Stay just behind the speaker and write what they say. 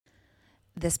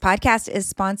This podcast is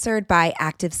sponsored by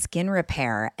Active Skin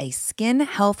Repair, a skin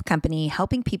health company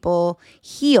helping people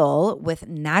heal with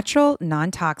natural,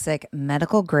 non-toxic,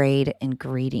 medical-grade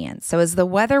ingredients. So as the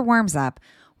weather warms up,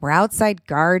 we're outside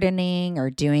gardening or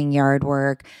doing yard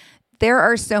work. There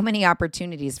are so many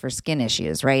opportunities for skin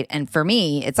issues, right? And for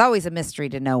me, it's always a mystery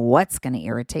to know what's going to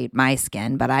irritate my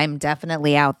skin, but I'm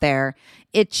definitely out there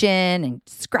itching and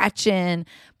scratching.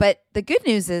 But the good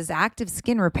news is Active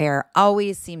Skin Repair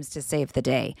always seems to save the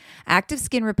day. Active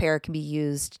Skin Repair can be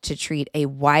used to treat a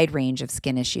wide range of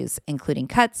skin issues, including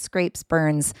cuts, scrapes,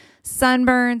 burns,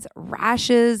 sunburns,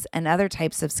 rashes, and other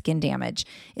types of skin damage.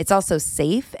 It's also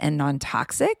safe and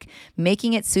non-toxic,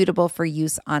 making it suitable for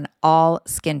use on all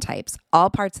skin types, all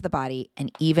parts of the body,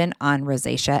 and even on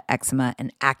rosacea, eczema,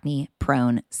 and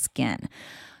acne-prone skin.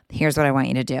 Here's what I want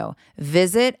you to do.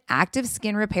 Visit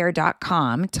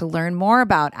ActiveSkinRepair.com to learn more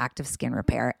about Active Skin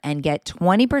Repair and get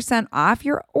 20% off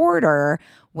your order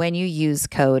when you use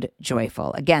code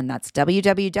JOYFUL. Again, that's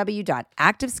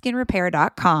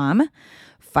www.ActiveSkinRepair.com.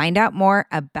 Find out more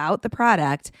about the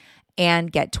product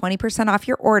and get 20% off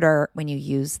your order when you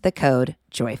use the code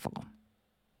JOYFUL.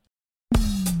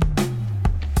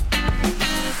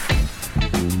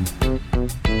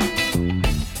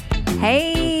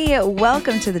 Hey,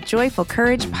 welcome to the Joyful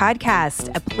Courage Podcast,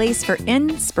 a place for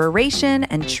inspiration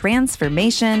and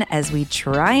transformation as we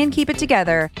try and keep it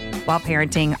together while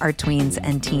parenting our tweens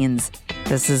and teens.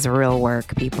 This is real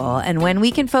work, people. And when we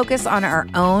can focus on our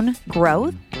own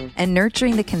growth and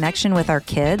nurturing the connection with our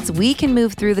kids, we can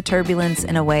move through the turbulence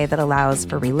in a way that allows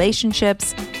for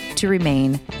relationships to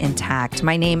remain intact.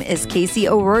 My name is Casey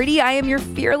O'Rourke. I am your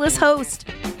fearless host.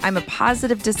 I'm a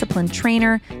positive discipline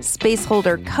trainer, space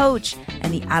holder coach,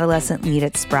 and the adolescent lead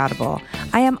at Sproutable.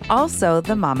 I am also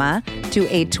the mama to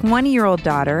a 20-year-old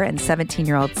daughter and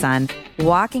 17-year-old son,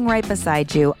 walking right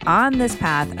beside you on this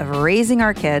path of raising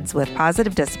our kids with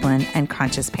positive discipline and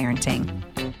conscious parenting.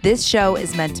 This show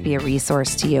is meant to be a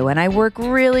resource to you, and I work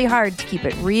really hard to keep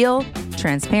it real,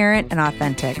 transparent, and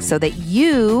authentic so that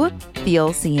you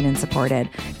feel seen and supported.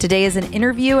 Today is an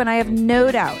interview, and I have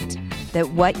no doubt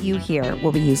that what you hear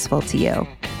will be useful to you.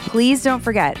 Please don't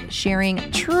forget, sharing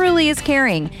truly is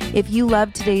caring. If you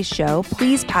love today's show,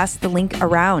 please pass the link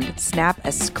around. Snap a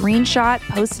screenshot,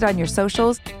 post it on your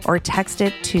socials, or text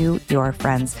it to your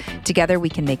friends. Together, we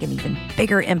can make an even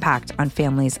bigger impact on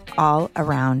families all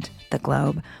around the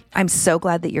globe. I'm so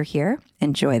glad that you're here.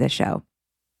 Enjoy the show.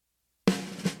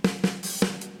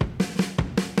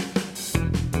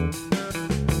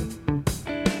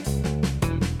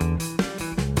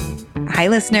 Hi,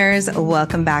 listeners.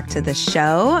 Welcome back to the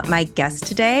show. My guest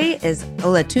today is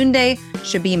Olatunde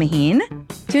Sobomehin.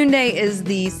 Tunde is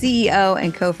the CEO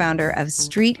and co-founder of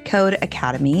Street Code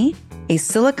Academy, a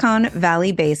Silicon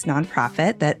Valley-based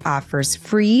nonprofit that offers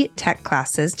free tech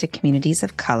classes to communities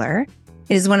of color.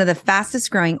 It is one of the fastest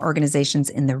growing organizations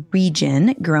in the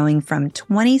region, growing from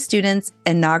 20 students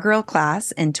inaugural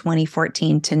class in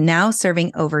 2014 to now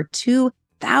serving over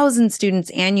 2,000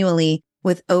 students annually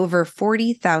with over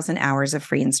 40,000 hours of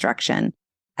free instruction.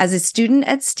 As a student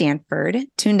at Stanford,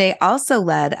 Tunde also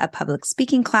led a public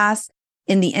speaking class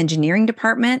in the engineering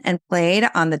department and played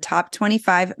on the top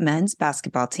 25 men's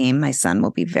basketball team. My son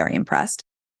will be very impressed,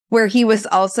 where he was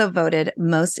also voted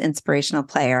most inspirational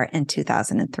player in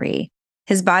 2003.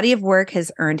 His body of work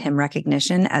has earned him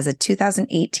recognition as a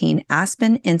 2018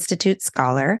 Aspen Institute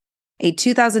Scholar, a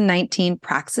 2019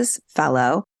 Praxis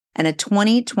Fellow, and a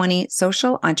 2020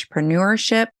 Social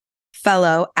Entrepreneurship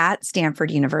Fellow at Stanford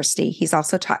University. He's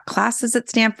also taught classes at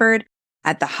Stanford,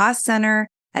 at the Haas Center,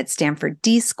 at Stanford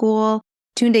D School.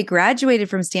 Tunde graduated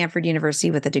from Stanford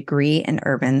University with a degree in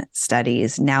urban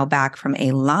studies. Now back from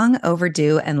a long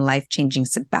overdue and life-changing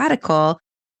sabbatical,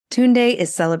 Tunde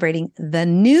is celebrating the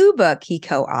new book he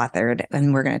co-authored,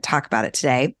 and we're going to talk about it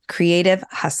today, Creative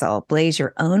Hustle, Blaze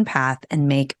Your Own Path and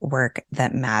Make Work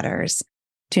That Matters.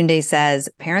 Tunde says,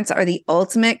 parents are the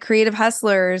ultimate creative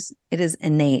hustlers. It is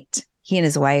innate. He and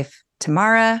his wife,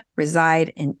 Tamara,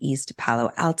 reside in East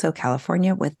Palo Alto,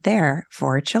 California, with their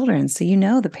 4 children. So you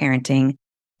know the parenting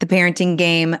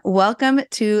game. Welcome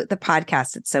to the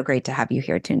podcast. It's so great to have you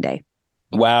here, Tunde.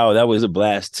 Wow, that was a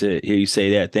blast to hear you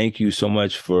say that. Thank you so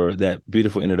much for that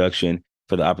beautiful introduction,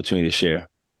 for the opportunity to share.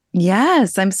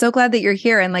 Yes, I'm so glad that you're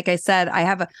here. And like I said,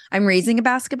 I'm raising a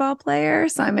basketball player,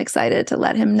 so I'm excited to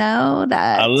let him know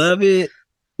that I love it.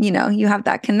 You have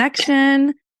that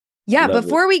connection. Yeah,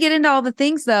 before we get into all the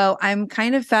things though, I'm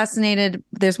kind of fascinated.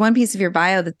 There's one piece of your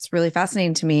bio that's really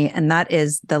fascinating to me, and that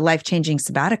is the life-changing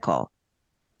sabbatical.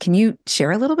 Can you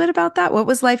share a little bit about that? What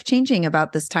was life-changing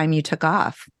about this time you took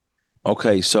off?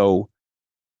 Okay, so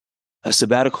A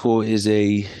sabbatical is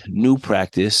a new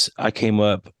practice. I came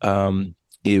up,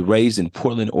 raised in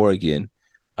Portland, Oregon.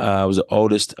 I was the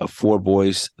oldest of four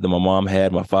boys that my mom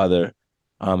had. My father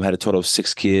had a total of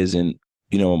six kids, and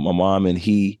my mom and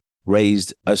he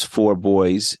raised us four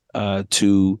boys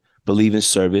to believe in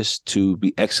service, to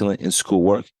be excellent in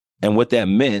schoolwork, and what that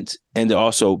meant, and to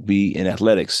also be in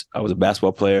athletics. I was a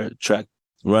basketball player, track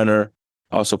runner,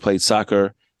 also played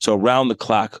soccer. So around the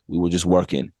clock, we were just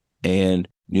working. And,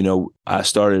 I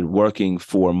started working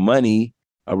for money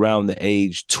around the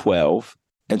age 12.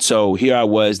 And so here I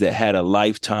was that had a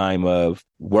lifetime of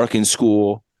work in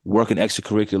school, work in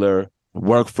extracurricular,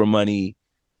 work for money,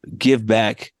 give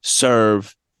back,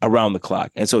 serve around the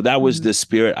clock. And so that was the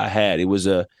spirit I had. It was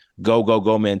a go, go,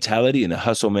 go mentality and a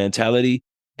hustle mentality.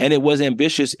 And it was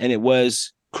ambitious and it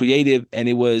was creative and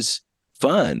it was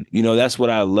fun. That's what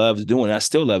I loved doing. I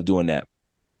still love doing that.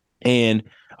 And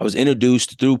I was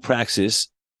introduced through praxis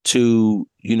to,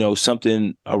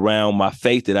 something around my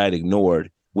faith that I'd ignored,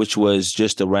 which was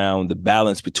just around the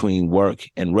balance between work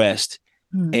and rest.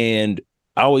 And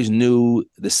I always knew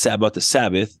about the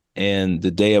Sabbath and the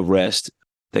day of rest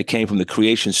that came from the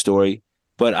creation story,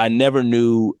 but I never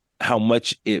knew how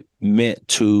much it meant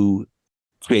to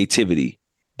creativity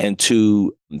and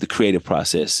to the creative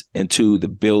process and to the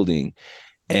building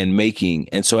and making.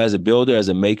 And so as a builder, as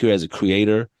a maker, as a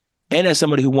creator, and as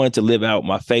somebody who wanted to live out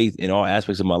my faith in all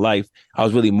aspects of my life, I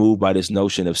was really moved by this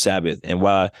notion of Sabbath. And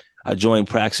while I joined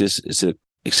Praxis, it's an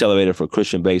accelerator for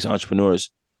Christian-based entrepreneurs,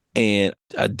 and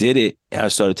I did it, and I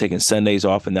started taking Sundays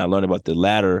off, and I learned about the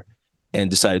ladder and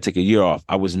decided to take a year off.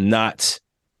 I was not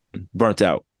burnt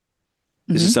out.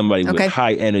 This is somebody with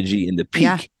high energy in the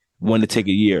peak, wanted to take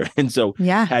a year. And so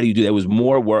how do you do that? It was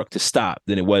more work to stop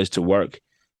than it was to work.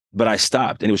 But I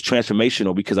stopped, and it was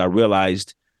transformational because I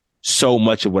realized so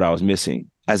much of what I was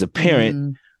missing. As a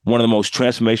parent, one of the most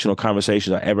transformational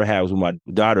conversations I ever had was with my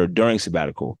daughter during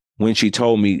sabbatical. When she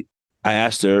told me, I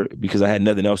asked her because I had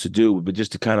nothing else to do, but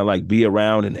just to kind of like be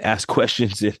around and ask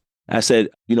questions. And I said,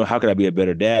 how could I be a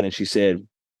better dad? And she said,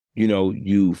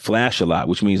 you flash a lot,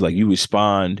 which means like you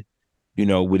respond,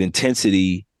 with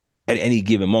intensity at any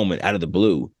given moment out of the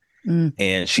blue.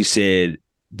 And she said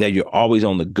that you're always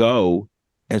on the go.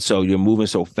 And so you're moving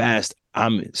so fast,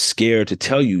 I'm scared to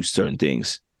tell you certain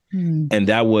things. And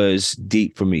that was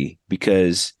deep for me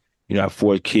because, I have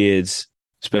four kids,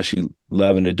 especially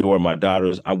love and adore my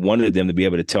daughters. I wanted them to be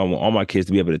able to tell all my kids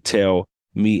to be able to tell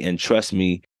me and trust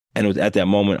me. And it was at that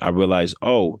moment I realized,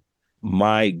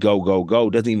 my go, go, go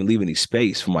doesn't even leave any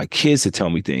space for my kids to tell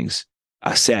me things.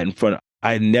 I sat in front.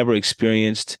 I had never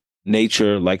experienced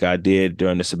nature like I did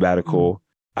during the sabbatical.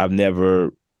 I've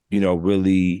never,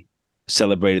 really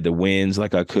celebrated the wins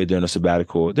like I could during a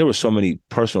sabbatical. There were so many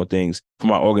personal things for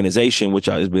my organization, which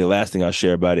is the last thing I'll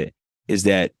share about it, is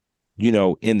that,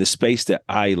 in the space that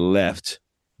I left,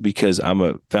 because I'm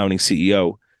a founding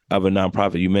CEO of a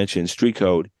nonprofit, you mentioned Street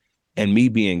Code, and me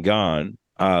being gone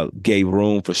gave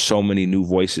room for so many new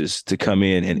voices to come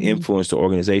in and influence the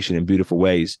organization in beautiful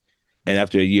ways. And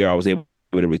after a year, I was able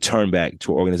to return back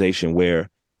to an organization where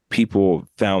people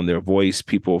found their voice.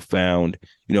 People found,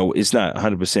 it's not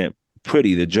 100%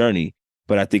 pretty, the journey,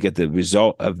 but I think that the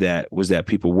result of that was that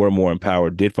people were more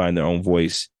empowered, did find their own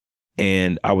voice,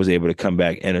 and I was able to come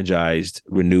back energized,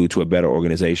 renewed to a better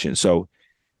organization. So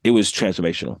it was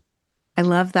transformational. I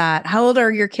love that. How old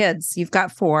are your kids? You've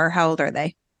got four. How old are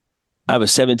they? I have a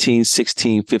 17,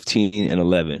 16, 15, and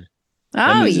 11.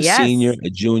 That means a senior, a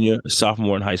junior, a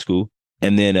sophomore in high school,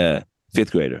 and then a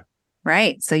fifth grader.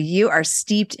 Right. So you are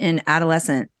steeped in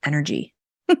adolescent energy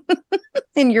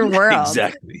in your world.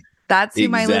 Exactly. That's who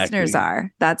my listeners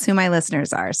are. That's who my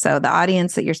listeners are. So the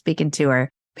audience that you're speaking to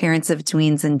are parents of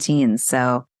tweens and teens.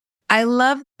 So I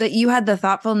love that you had the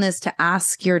thoughtfulness to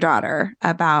ask your daughter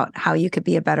about how you could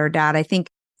be a better dad. I think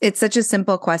it's such a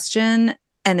simple question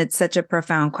and it's such a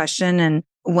profound question. And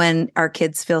when our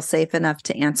kids feel safe enough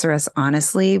to answer us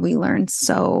honestly, we learn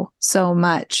so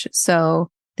much.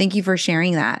 So thank you for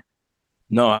sharing that.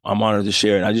 No, I'm honored to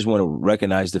share it. I just want to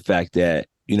recognize the fact that,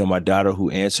 my daughter who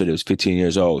answered it was 15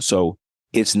 years old. So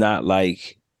it's not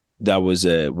like that was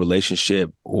a relationship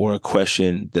or a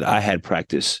question that I had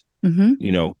practiced,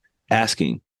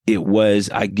 asking. It was,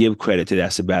 I give credit to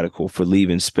that sabbatical for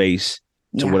leaving space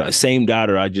to what same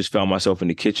daughter. I just found myself in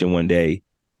the kitchen one day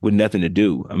with nothing to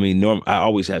do. I mean, I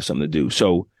always have something to do.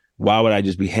 So why would I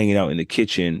just be hanging out in the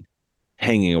kitchen,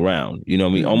 hanging around,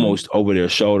 almost over their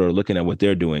shoulder, looking at what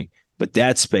they're doing. But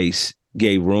that space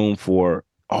gave room for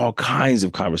all kinds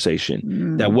of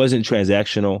conversation that wasn't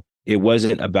transactional. It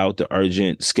wasn't about the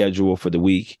urgent schedule for the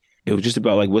week. It was just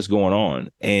about like what's going on.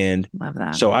 And love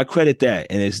that. So I credit that.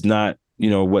 And it's not,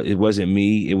 what, it wasn't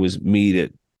me. It was me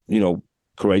that,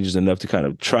 courageous enough to kind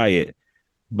of try it.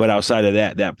 But outside of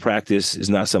that, that practice is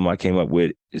not something I came up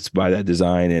with. It's by that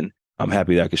design, and I'm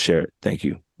happy that I could share it. Thank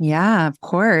you. Yeah, of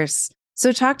course.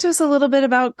 So talk to us a little bit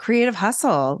about Creative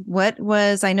Hustle.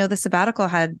 I know the sabbatical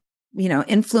had,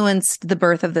 influenced the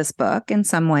birth of this book in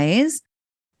some ways.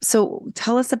 So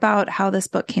tell us about how this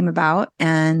book came about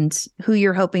and who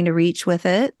you're hoping to reach with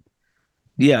it.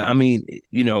 Yeah, I mean,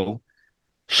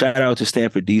 shout out to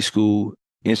Stanford D School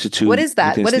Institute. What is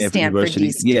that? Within What is Stanford Stanford University.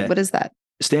 D School? Yeah, What is that?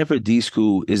 Stanford D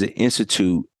School is an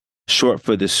institute, short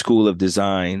for the School of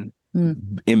Design,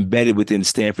 embedded within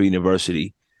Stanford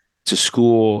University. It's a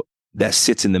school that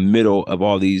sits in the middle of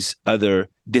all these other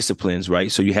disciplines,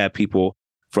 right? So you have people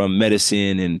from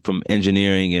medicine and from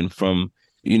engineering and from,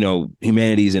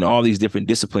 humanities and all these different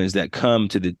disciplines that come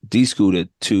to the D School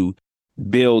to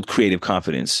build creative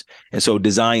confidence. And so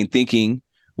design thinking,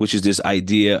 which is this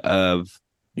idea of,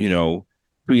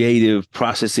 creative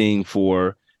processing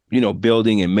for,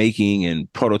 building and making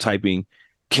and prototyping,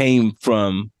 came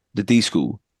from the D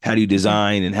School. How do you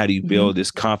design and how do you build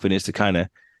this confidence to kind of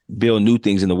build new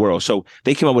things in the world? So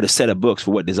they came up with a set of books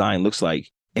for what design looks like.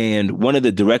 And one of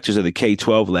the directors of the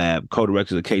K-12 lab,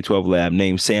 co-directors of the K-12 lab,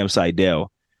 named Sam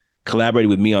Seidel, collaborated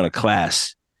with me on a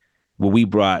class where we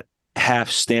brought half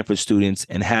Stanford students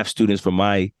and half students from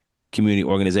my community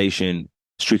organization,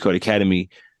 Street Code Academy,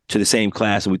 to the same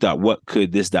class. And we thought, what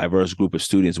could this diverse group of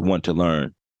students want to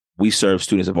learn? We serve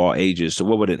students of all ages. So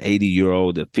what would an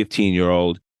 80-year-old, a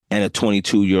 15-year-old, and a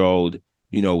 22-year-old,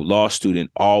 law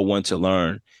student all want to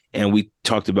learn? And we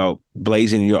talked about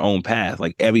blazing your own path.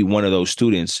 Like every one of those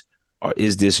students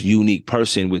is this unique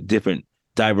person with different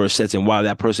diverse sets. And while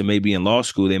that person may be in law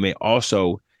school, they may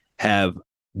also have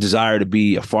desire to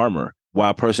be a farmer.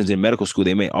 While a person's in medical school,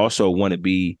 they may also want to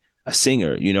be a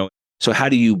singer, So how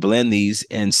do you blend these?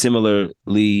 And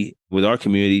similarly with our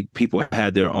community, people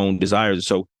had their own desires.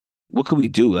 So what could we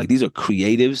do? Like, these are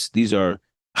creatives. These are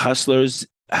hustlers.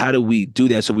 How do we do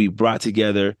that? So we brought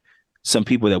together some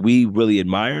people that we really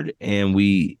admired and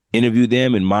we interviewed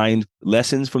them and mined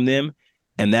lessons from them.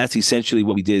 And that's essentially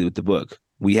what we did with the book.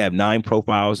 We have 9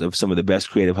 profiles of some of the best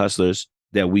creative hustlers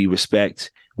that we respect.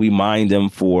 We mined them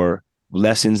for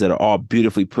lessons that are all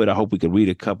beautifully put. I hope we could read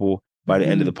a couple by the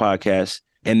end of the podcast.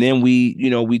 And then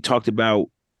we talked about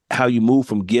how you move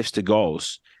from gifts to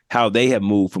goals, how they have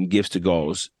moved from gifts to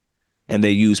goals. And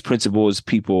they use principles,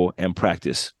 people, and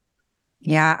practice.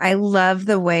 Yeah, I love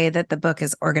the way that the book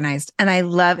is organized. And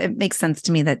it makes sense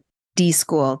to me that D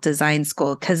School, design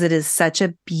school, because it is such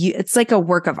it's like a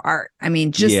work of art. I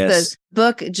mean, just the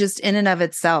book, just in and of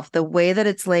itself, the way that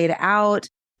it's laid out,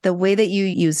 the way that you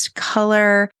used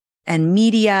color and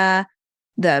media,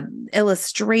 the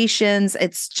illustrations,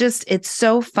 it's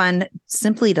so fun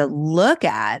simply to look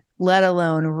at, let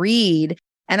alone read.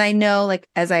 And I know, like,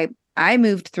 as I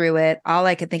moved through it, all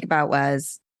I could think about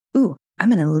was, ooh, I'm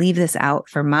going to leave this out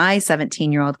for my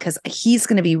 17-year-old because he's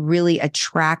going to be really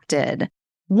attracted,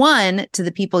 1, to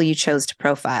the people you chose to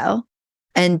profile,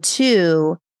 and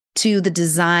 2, to the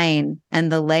design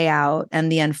and the layout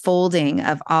and the unfolding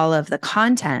of all of the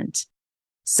content.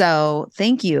 So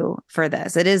thank you for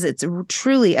this. It's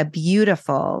truly a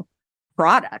beautiful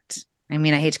product. I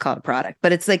mean, I hate to call it a product,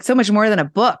 but it's like so much more than a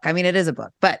book. I mean, it is a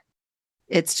book, but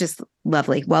it's just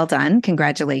lovely. Well done.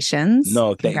 Congratulations.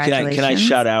 No, can I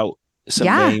shout out some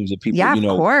names of people? Yeah, of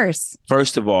course.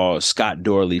 First of all, Scott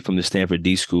Dorley from the Stanford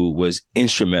D School was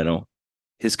instrumental.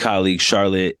 His colleague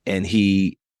Charlotte and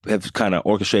he have kind of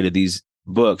orchestrated these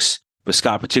books, but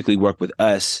Scott particularly worked with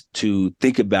us to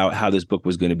think about how this book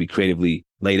was going to be creatively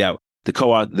laid out. The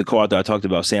co-author I talked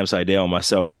about, Sam Seidel, and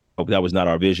myself, that was not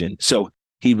our vision. So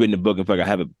he'd written the book. In fact, I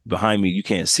have it behind me. You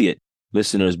can't see it,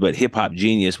 listeners, but Hip Hop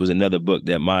Genius was another book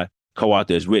that my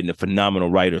co-author has written, a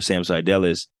phenomenal writer, Sam Seidel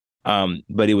is.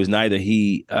 But it was neither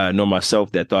he nor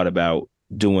myself that thought about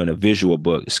doing a visual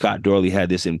book. Scott Dorley had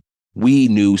this, and we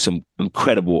knew some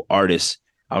incredible artists.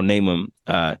 I'll name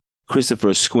them.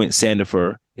 Christopher Squint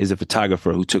Sandifer is a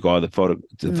photographer who took all the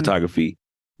photography.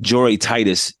 Jory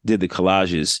Titus did the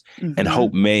collages, and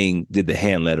Hope Maying did the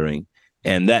hand lettering.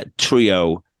 And that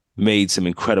trio made some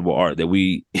incredible art that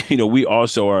we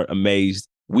also are amazed.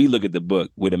 We look at the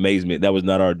book with amazement. That was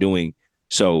not our doing.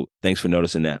 So thanks for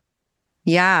noticing that.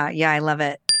 Yeah, I love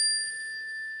it.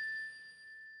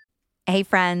 Hey,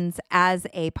 friends, as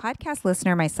a podcast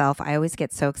listener myself, I always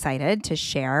get so excited to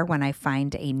share when I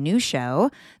find a new show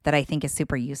that I think is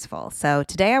super useful. So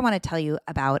today I want to tell you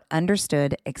about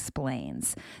Understood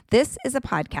Explains. This is a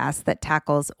podcast that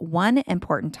tackles one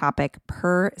important topic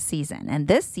per season. And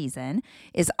this season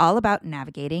is all about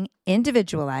navigating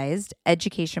individualized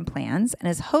education plans and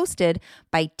is hosted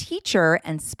by teacher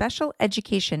and special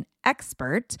education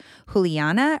expert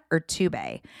Juliana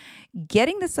Urtube.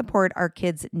 Getting the support our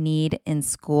kids need in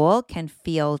school can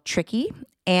feel tricky,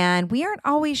 and we aren't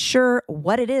always sure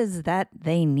what it is that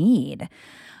they need.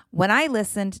 When I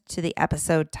listened to the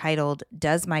episode titled,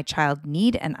 Does My Child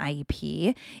Need an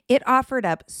IEP? It offered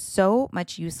up so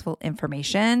much useful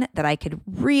information that I could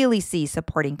really see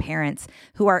supporting parents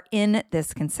who are in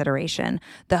this consideration.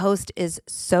 The host is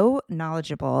so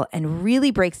knowledgeable and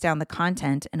really breaks down the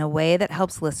content in a way that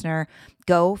helps listener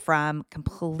go from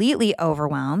completely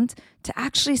overwhelmed to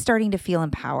actually starting to feel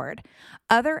empowered.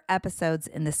 Other episodes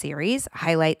in the series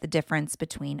highlight the difference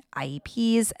between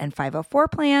IEPs and 504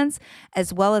 plans,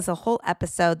 as well as a whole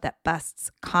episode that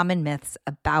busts common myths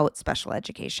about special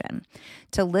education.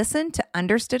 To listen to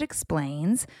Understood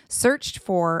Explains, search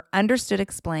for Understood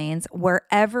Explains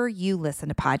wherever you listen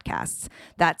to podcasts.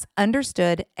 That's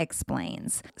Understood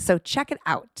Explains. So check it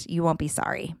out. You won't be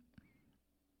sorry.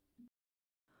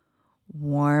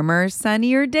 Warmer,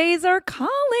 sunnier days are calling.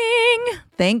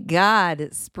 Thank God.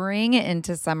 Spring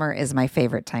into summer is my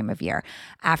favorite time of year.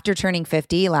 After turning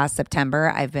 50 last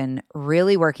September, I've been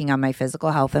really working on my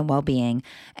physical health and well-being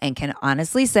and can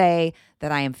honestly say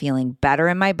that I am feeling better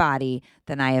in my body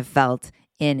than I have felt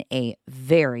in a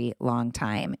very long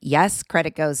time. Yes,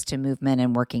 credit goes to movement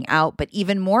and working out, but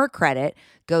even more credit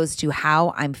goes to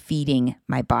how I'm feeding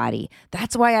my body.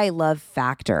 That's why I love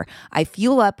Factor. I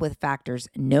fuel up with Factor's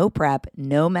no prep,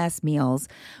 no mess meals,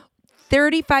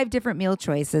 35 different meal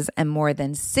choices, and more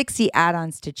than 60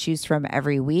 add-ons to choose from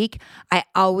every week. I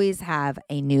always have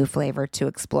a new flavor to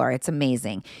explore. It's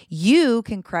amazing. You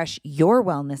can crush your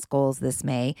wellness goals this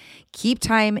May, keep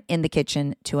time in the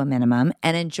kitchen to a minimum,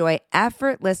 and enjoy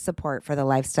effortless support for the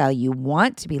lifestyle you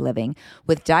want to be living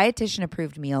with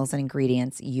dietitian-approved meals and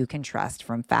ingredients you can trust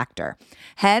from Factor.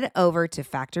 Head over to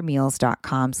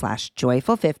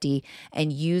factormeals.com/joyful50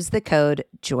 and use the code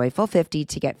joyful50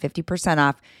 to get 50%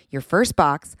 off your first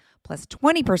box plus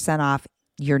 20% off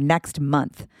your next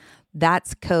month.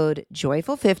 That's code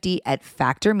joyful50 at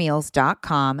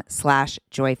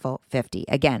factormeals.com/joyful50.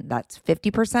 Again, that's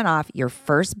 50% off your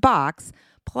first box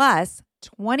plus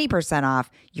 20%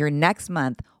 off your next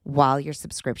month while your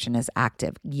subscription is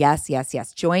active. Yes, yes,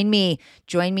 yes. Join me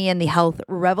in the health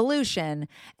revolution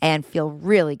and feel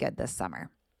really good this summer.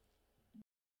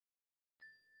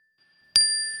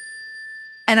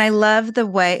 And I love the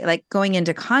way, like going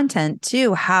into content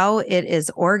too, how it is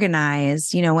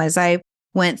organized. You know, as I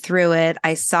went through it,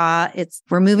 I saw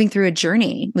we're moving through a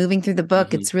journey, moving through the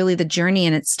book. Mm-hmm. It's really the journey.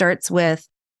 And it starts with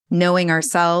knowing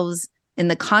ourselves in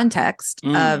the context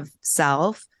of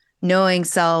self, knowing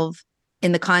self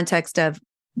in the context of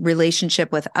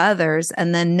relationship with others,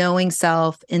 and then knowing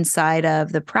self inside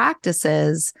of the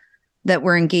practices that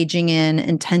we're engaging in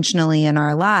intentionally in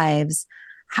our lives.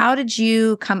 How did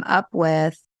you come up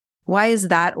with, why is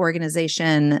that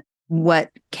organization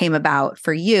what came about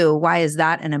for you? Why is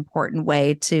that an important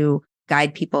way to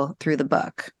guide people through the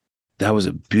book? That was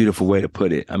a beautiful way to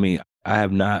put it. I mean, I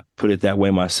have not put it that way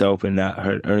myself and not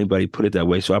heard anybody put it that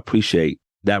way. So I appreciate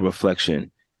that reflection.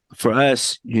 For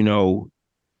us, you know,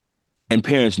 and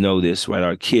parents know this, right?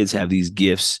 Our kids have these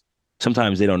gifts.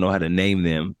 Sometimes they don't know how to name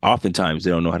them. Oftentimes they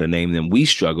don't know how to name them. We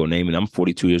struggle naming. I'm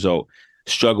 42 years old,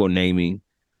 struggle naming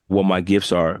what my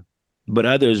gifts are, but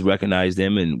others recognize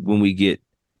them. And when we get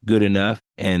good enough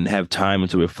and have time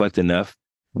to reflect enough,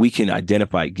 we can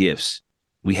identify gifts.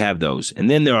 We have those. And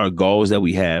then there are goals that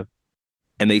we have,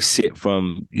 and they sit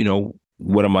from, you know,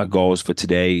 what are my goals for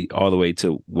today all the way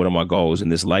to what are my goals in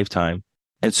this lifetime.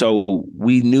 And so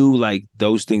we knew like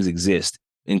those things exist.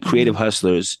 In Creative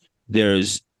Hustlers,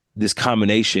 there's this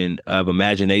combination of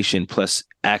imagination plus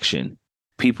action.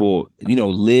 People, you know,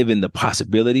 live in the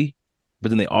possibility, but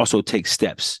then they also take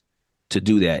steps to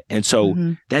do that. And so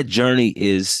that journey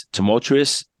is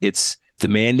tumultuous. It's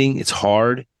demanding. It's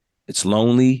hard. It's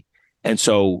lonely. And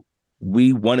so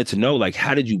we wanted to know, like,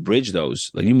 how did you bridge those?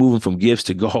 Like, you moving from gifts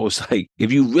to goals. Like,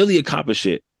 if you really accomplish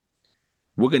it,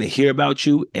 we're going to hear about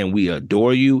you and we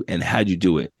adore you. And how'd you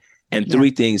do it? And three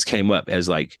things came up as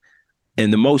like,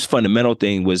 and the most fundamental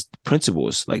thing was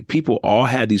principles. Like, people all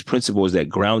had these principles that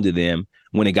grounded them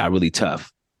when it got really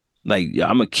tough. Like,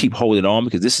 I'm going to keep holding on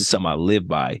because this is something I live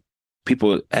by.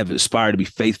 People have aspired to be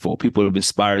faithful. People have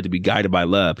inspired to be guided by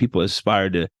love. People aspire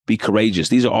to be courageous.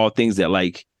 These are all things that,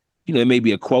 like, it may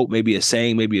be a quote, maybe a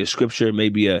saying, maybe a scripture,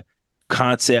 maybe a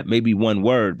concept, maybe one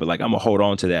word, but like, I'm gonna hold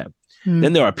on to that.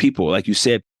 Then there are people, like you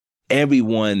said,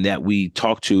 everyone that we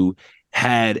talked to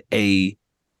had a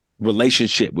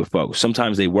relationship with folks.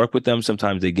 Sometimes they work with them.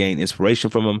 Sometimes they gain inspiration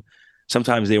from them.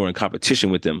 Sometimes they were in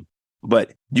competition with them.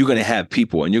 But you're going to have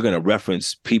people, and you're going to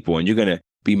reference people, and you're going to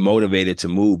be motivated to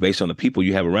move based on the people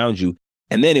you have around you.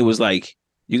 And then it was like,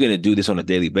 you're going to do this on a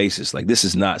daily basis. Like, this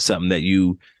is not something that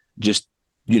you just,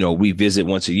 revisit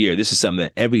once a year. This is something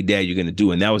that every day you're going to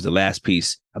do. And that was the last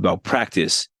piece about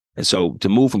practice. And so to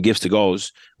move from gifts to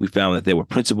goals, we found that there were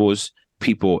principles,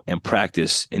 people, and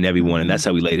practice in everyone. And that's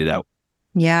how we laid it out.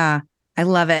 Yeah, I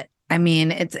love it. I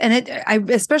mean, I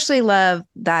especially love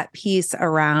that piece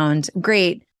around,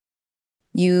 great,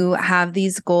 you have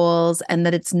these goals, and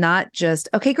that it's not just,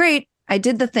 okay, great, I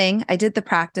did the thing, I did the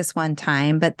practice one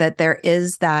time, but that there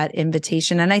is that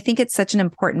invitation. And I think it's such an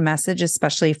important message,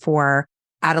 especially for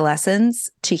adolescents,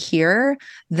 to hear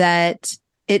that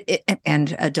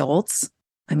and adults.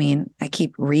 I mean, I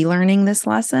keep relearning this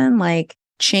lesson, like,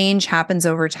 change happens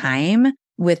over time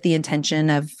with the intention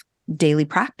of daily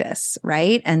practice,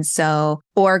 right? And so,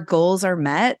 or goals are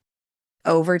met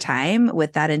over time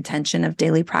with that intention of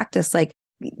daily practice, like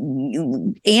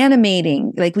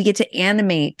animating, like we get to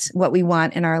animate what we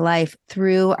want in our life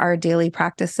through our daily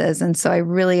practices. And so I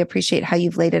really appreciate how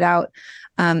you've laid it out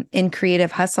in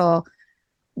Creative Hustle.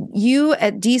 You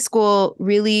at D School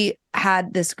really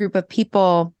had this group of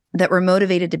people that were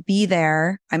motivated to be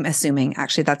there. I'm assuming,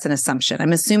 actually, that's an assumption.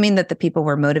 I'm assuming that the people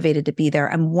were motivated to be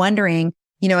there. I'm wondering,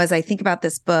 as I think about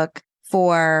this book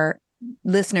for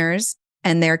listeners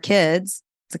and their kids,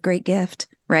 it's a great gift,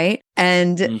 right?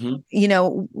 And,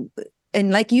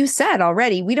 and like you said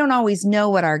already, we don't always know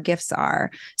what our gifts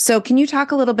are. So can you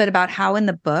talk a little bit about how in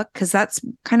the book, because that's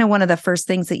kind of one of the first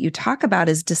things that you talk about,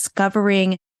 is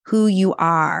discovering who you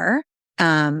are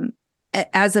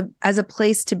as a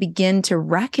place to begin to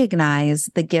recognize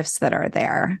the gifts that are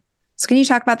there. So can you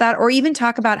talk about that, or even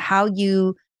talk about how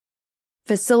you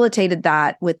facilitated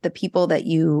that with the people that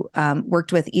you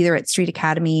worked with, either at Street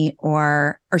Academy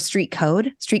or Street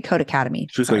Code Academy.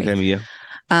 Street Code Academy,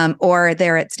 yeah. Or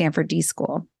there at Stanford D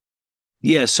School.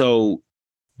 Yeah. So,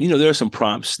 there are some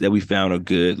prompts that we found are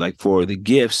good. Like, for the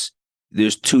gifts,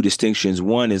 there's two distinctions.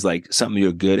 One is like something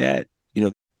you're good at,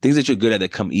 things that you're good at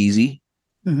that come easy,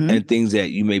 and things that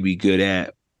you may be good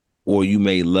at or you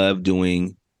may love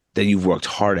doing that you've worked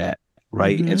hard at.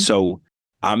 Right. And so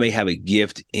I may have a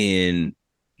gift in,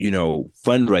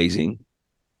 fundraising.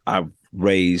 I've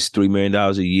raised $3 million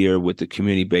a year with the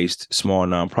community-based small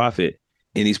nonprofit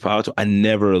in East Palo Alto. I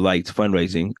never liked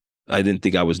fundraising. I didn't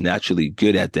think I was naturally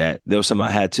good at that. There was something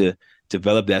I had to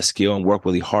develop that skill and work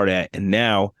really hard at. And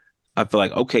now I feel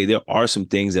like, okay, there are some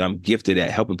things that I'm gifted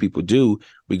at helping people do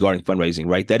regarding fundraising,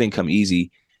 right? That didn't come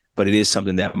easy, but it is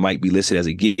something that might be listed as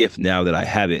a gift now that I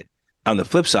have it. On the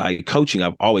flip side, coaching,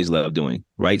 I've always loved doing,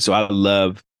 right? So I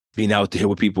love being out there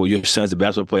with people. Your son's a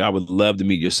basketball player. I would love to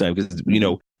meet your son because,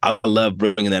 I love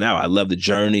bringing that out. I love the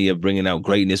journey of bringing out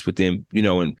greatness within,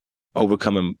 and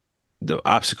overcoming the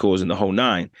obstacles and the whole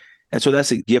nine. And so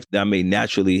that's a gift that I may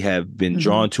naturally have been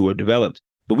drawn to or developed.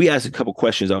 But we asked a couple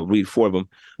questions. I'll read 4 of them.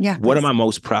 Yeah. What am I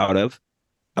most proud of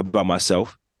about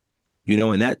myself?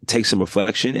 And that takes some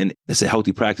reflection, and it's a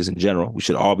healthy practice in general. We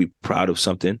should all be proud of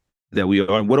something that we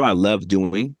are. And what do I love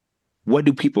doing? What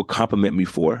do people compliment me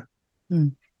for?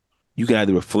 You can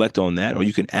either reflect on that, or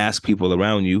you can ask people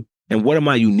around you, and what am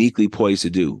I uniquely poised to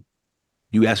do?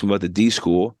 You asked me about the D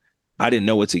School. I didn't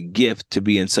know it's a gift to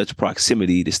be in such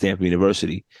proximity to Stanford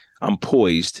University. I'm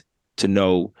poised to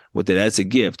know that's a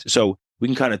gift. So we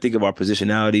can kind of think of our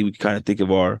positionality. We can kind of think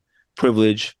of our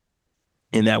privilege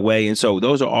in that way. And so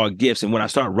those are all gifts. And when I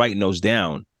start writing those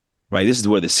down, right, this is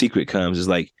where the secret comes, is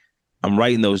like, I'm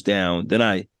writing those down. Then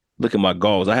I look at my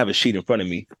goals. I have a sheet in front of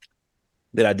me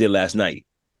that I did last night,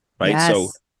 right? Yes. So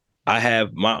I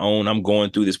have my own, I'm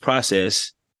going through this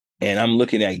process, and I'm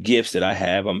looking at gifts that I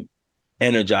have. I'm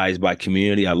energized by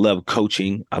community. I love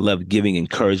coaching. I love giving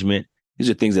encouragement. These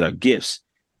are things that are gifts.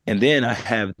 And then I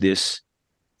have this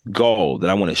goal that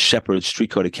I want to shepherd Street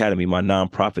Code Academy, my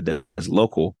nonprofit that is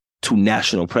local, to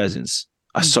national presence.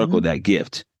 I circled that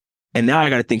gift. And now I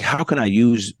got to think, how can I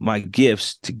use my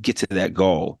gifts to get to that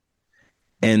goal?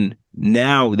 And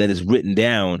now that it's written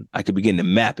down, I can begin to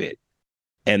map it.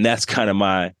 And that's kind of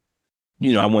my,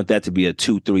 I want that to be a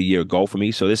 2-3 year goal for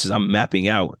me. So I'm mapping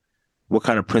out, what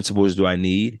kind of principles do I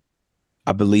need?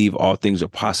 I believe all things are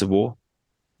possible.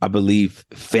 I believe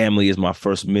family is my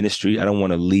first ministry. I don't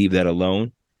want to leave that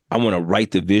alone. I want to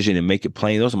write the vision and make it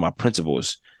plain. Those are my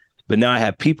principles. But now I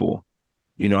have people,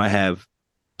 I have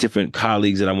different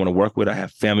colleagues that I want to work with. I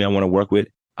have family I want to work with.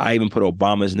 I even put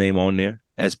Obama's name on there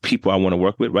as people I want to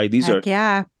work with, right?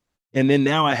 Yeah. And then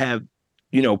now I have,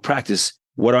 practice.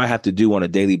 What do I have to do on a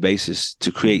daily basis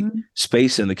to create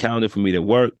space in the calendar for me to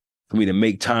work, for me to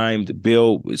make time to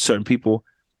build with certain people?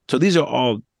 So these are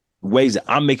all ways that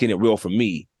I'm making it real for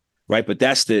me, right? But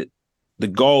that's the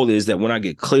goal is that when I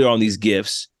get clear on these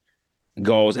gifts,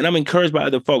 goals, and I'm encouraged by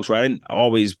other folks, right? I didn't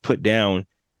always put down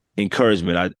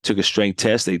encouragement. I took a strength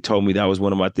test. They told me that was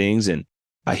one of my things. And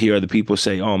I hear other people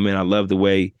say, oh man, I love the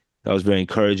way that was very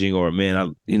encouraging, or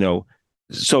man,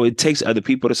 so it takes other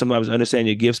people to sometimes understand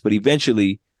your gifts, but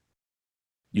eventually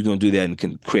you're going to do that and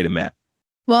can create a map.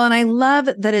 Well, and I love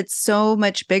that it's so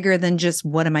much bigger than just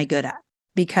what am I good at?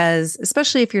 Because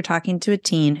especially if you're talking to a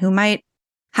teen who might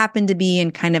happen to be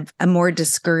in kind of a more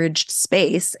discouraged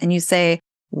space and you say,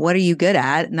 what are you good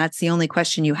at? And that's the only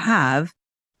question you have.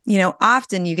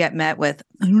 Often you get met with,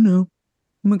 I don't know,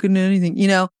 I'm not good at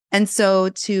anything, And so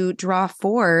to draw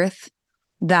forth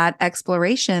that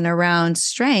exploration around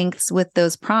strengths with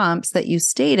those prompts that you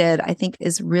stated, I think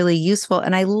is really useful.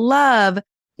 And I love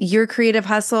your creative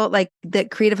hustle. Like that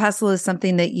creative hustle is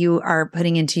something that you are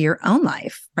putting into your own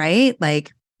life, right?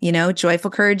 Like,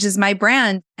 Joyful Courage is my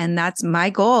brand. And that's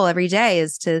my goal every day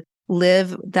is to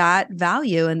live that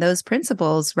value and those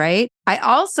principles, right? I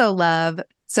also love,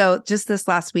 so just this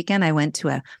last weekend, I went to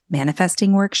a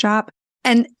manifesting workshop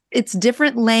and it's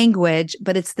different language,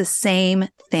 but it's the same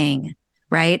thing,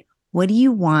 right? What do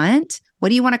you want? What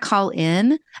do you want to call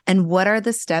in? And what are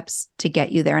the steps to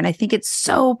get you there? And I think it's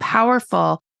so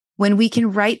powerful when we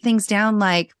can write things down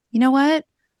like, you know what?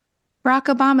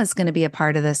 Barack Obama is going to be a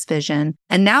part of this vision.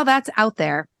 And now that's out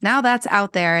there.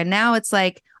 And now it's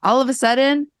like, all of a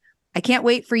sudden, I can't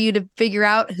wait for you to figure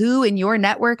out who in your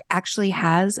network actually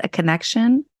has a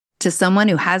connection to someone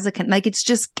who has like, it's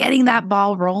just getting that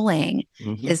ball rolling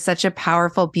is such a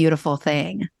powerful, beautiful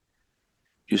thing.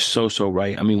 You're so, so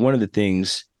right. I mean, one of the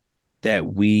things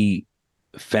that we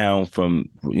found from,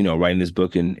 writing this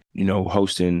book and,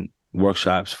 hosting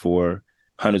workshops for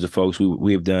hundreds of folks,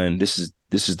 we have done, this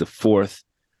is the fourth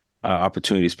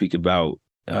opportunity to speak about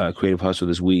Creative Hustle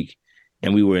this week.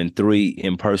 And we were in 3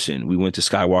 in person. We went to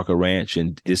Skywalker Ranch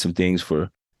and did some things for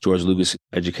George Lucas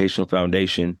Educational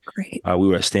Foundation. Great. We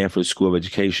were at Stanford School of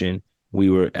Education.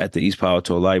 We were at the East Palo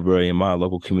Alto Library in my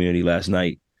local community last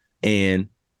night. And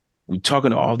we're talking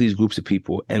to all these groups of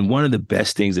people. And one of the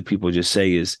best things that people just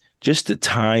say is just the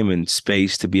time and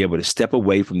space to be able to step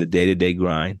away from the day-to-day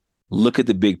grind, look at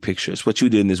the big picture. It's what you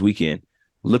did in this weekend.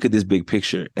 Look at this big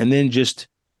picture and then just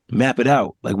map it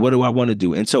out. Like, what do I want to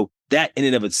do? And so that in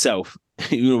and of itself,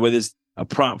 whether it's a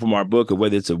prompt from our book or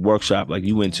whether it's a workshop like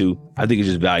you went to, I think it's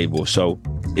just valuable. So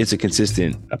it's a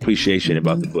consistent appreciation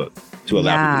about the book to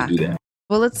allow people to do that.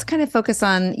 Well, let's kind of focus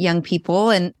on young people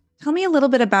and tell me a little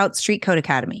bit about Street Code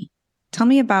Academy. Tell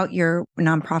me about your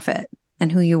nonprofit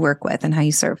and who you work with and how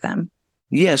you serve them.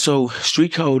 Yeah, so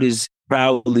Street Code is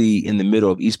proudly in the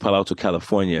middle of East Palo Alto,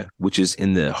 California, which is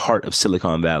in the heart of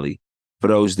Silicon Valley. For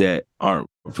those that aren't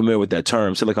familiar with that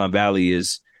term, Silicon Valley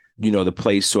is, the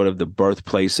place, sort of the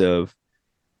birthplace of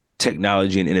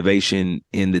technology and innovation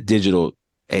in the digital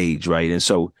age, right? And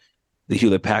so the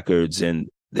Hewlett Packards and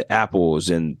the Apples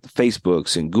and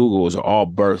Facebooks and Googles are all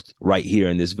birthed right here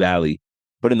in this valley.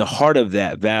 But in the heart of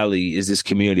that valley is this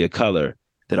community of color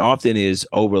that often is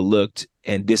overlooked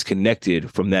and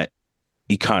disconnected from that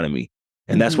economy.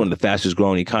 And that's one of the fastest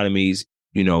growing economies.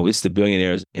 It's the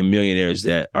billionaires and millionaires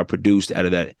that are produced out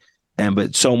of that.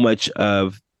 But so much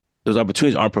of those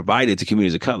opportunities aren't provided to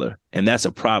communities of color. And that's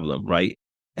a problem, right?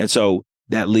 And so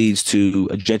that leads to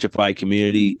a gentrified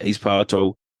community. East Palo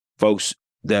Alto folks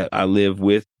that I live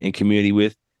with and community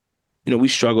with, we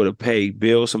struggle to pay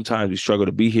bills. Sometimes we struggle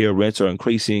to be here. Rents are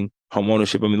increasing. Home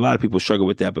ownership. I mean, a lot of people struggle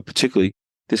with that, but particularly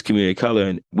this community of color.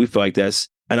 And we feel like that's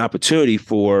an opportunity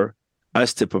for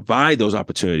us to provide those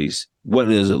opportunities. What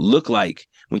does it look like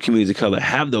when communities of color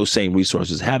have those same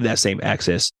resources, have that same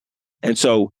access? And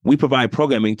so we provide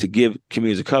programming to give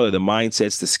communities of color the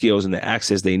mindsets, the skills, and the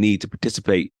access they need to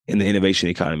participate in the innovation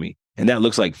economy. And that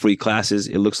looks like free classes.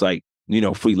 It looks like,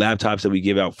 free laptops that we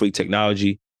give out, free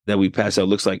technology that we pass out. It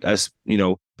looks like us,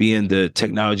 being the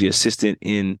technology assistant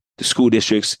in the school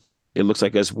districts. It looks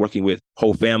like us working with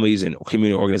whole families and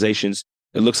community organizations.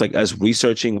 It looks like us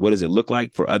researching what does it look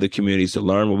like for other communities to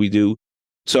learn what we do.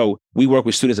 So we work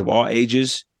with students of all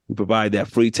ages. We provide that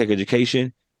free tech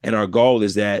education. And our goal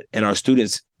is that, and our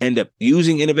students end up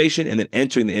using innovation and then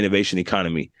entering the innovation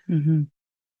economy.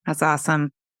 That's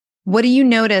awesome. What do you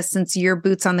notice, since you're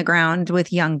boots on the ground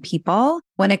with young people,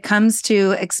 when it comes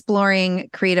to exploring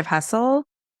creative hustle?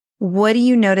 What do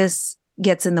you notice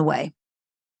gets in the way?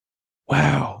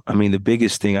 Wow. I mean, the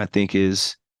biggest thing I think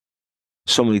is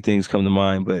so many things come to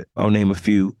mind, but I'll name a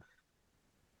few.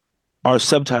 Our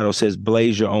subtitle says,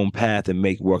 blaze your own path and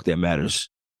make work that matters.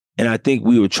 And I think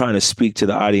we were trying to speak to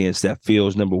the audience that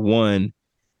feels, number one,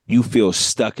 you feel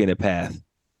stuck in a path.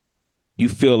 You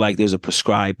feel like there's a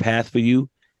prescribed path for you.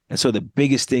 And so the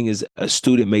biggest thing is a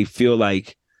student may feel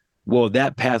like, well,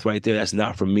 that path right there, that's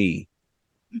not for me.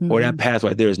 Mm-hmm. Or that path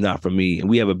right there is not for me. And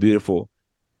we have a beautiful,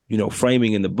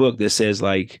 framing in the book that says,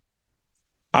 like,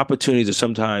 opportunities are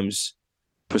sometimes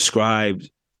prescribed,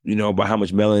 by how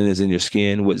much melanin is in your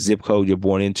skin, what zip code you're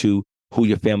born into, who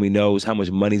your family knows, how much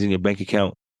money's in your bank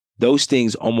account. Those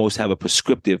things almost have a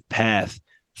prescriptive path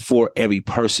for every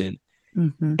person.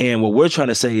 Mm-hmm. And what we're trying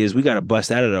to say is we got to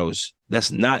bust out of those.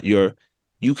 That's not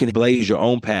you can blaze your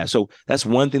own path. So that's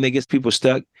one thing that gets people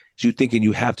stuck, is you thinking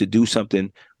you have to do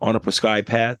something on a prescribed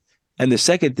path. And the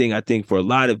second thing, I think, for a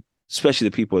lot of, especially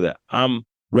the people that I'm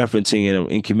referencing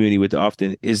in community with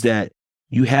often, is that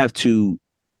you have to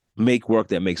make work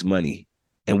that makes money.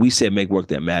 And we said make work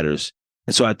that matters.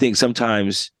 And so I think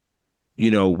sometimes,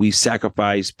 we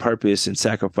sacrifice purpose and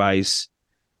sacrifice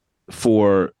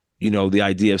for, the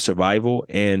idea of survival.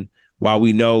 And while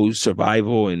we know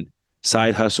survival and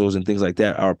side hustles and things like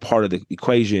that are part of the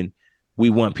equation, we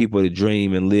want people to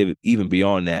dream and live even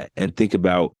beyond that and think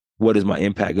about, what is my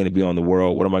impact going to be on the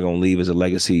world? What am I going to leave as a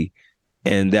legacy?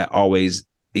 And that always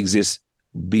exists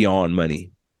beyond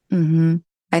money. Mm-hmm.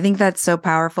 I think that's so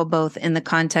powerful, both in the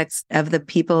context of the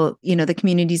people, the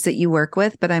communities that you work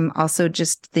with, but I'm also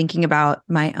just thinking about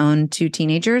my own 2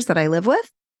 teenagers that I live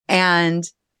with, and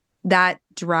that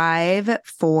drive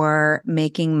for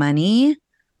making money,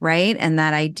 right? And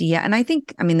that idea. And I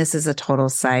think, this is a total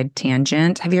side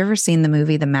tangent. Have you ever seen the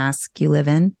movie The Mask You Live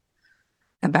In?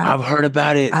 I've heard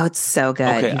about it. Oh, it's so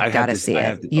good. Okay, You've got to see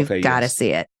it. You've got to see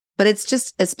it. But it's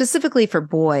just specifically for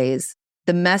boys,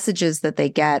 the messages that they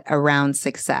get around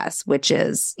success, which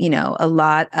is, a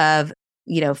lot of,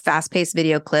 fast-paced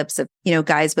video clips of,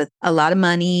 guys with a lot of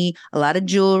money, a lot of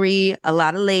jewelry, a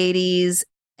lot of ladies.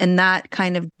 And that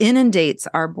kind of inundates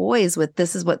our boys with,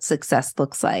 this is what success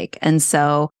looks like. And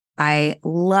so I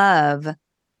love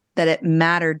that it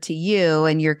mattered to you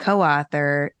and your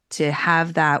co-author to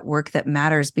have that work that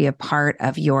matters be a part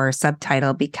of your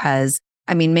subtitle, because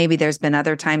maybe there's been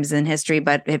other times in history,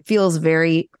 but it feels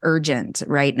very urgent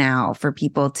right now for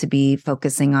people to be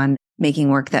focusing on making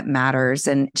work that matters.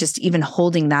 And just even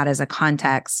holding that as a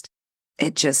context,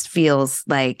 it just feels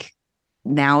like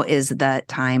now is the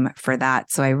time for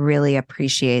that. So I really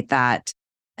appreciate that,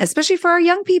 especially for our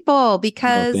young people,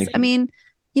 because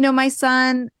my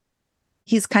son,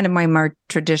 he's kind of my more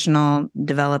traditional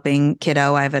developing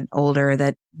kiddo. I have an older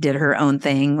that did her own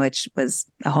thing, which was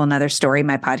a whole nother story.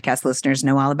 My podcast listeners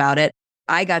know all about it.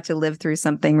 I got to live through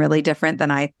something really different than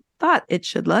I thought it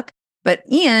should look. But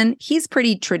Ian, he's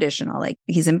pretty traditional. Like,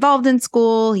 he's involved in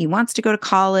school. He wants to go to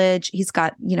college. He's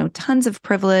got, tons of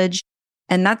privilege.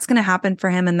 And that's going to happen for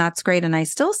him. And that's great. And I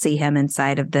still see him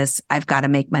inside of this, I've got to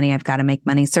make money. I've got to make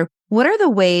money. So what are the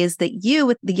ways that you,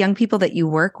 with the young people that you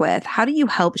work with, how do you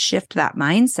help shift that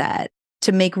mindset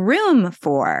to make room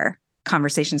for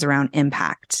conversations around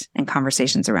impact and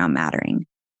conversations around mattering?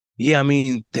 Yeah,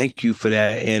 thank you for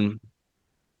that. And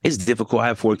it's difficult. I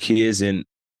have 4 kids and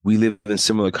we live in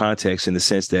similar contexts, in the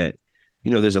sense that,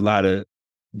 there's a lot of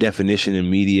definition in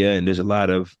media, and there's a lot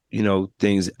of,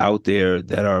 things out there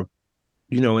that are,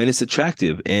 and it's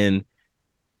attractive, and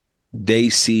they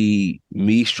see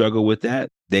me struggle with that.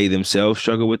 They themselves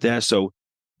struggle with that. So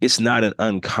it's not an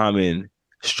uncommon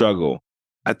struggle.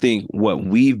 I think what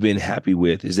we've been happy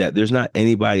with is that there's not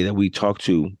anybody that we talk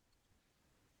to,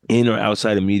 in or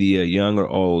outside of media, young or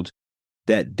old,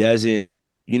 that doesn't,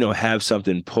 have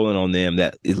something pulling on them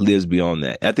that it lives beyond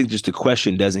that. I think just the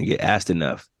question doesn't get asked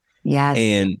enough. Yes.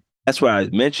 And that's why I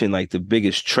mentioned, like, the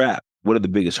biggest trap, what are the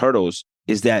biggest hurdles,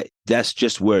 is that that's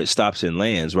just where it stops and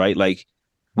lands, right? Like,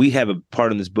 we have a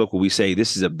part in this book where we say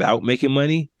this is about making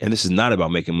money and this is not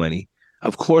about making money.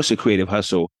 Of course, a creative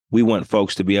hustle, we want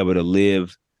folks to be able to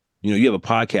live. You have a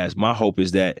podcast. My hope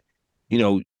is that,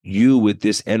 you with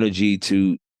this energy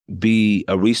to be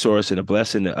a resource and a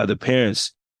blessing to other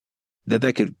parents,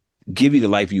 that could give you the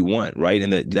life you want, right?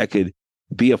 And that could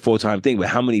be a full-time thing. But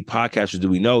how many podcasters do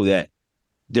we know that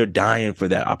they're dying for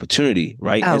that opportunity,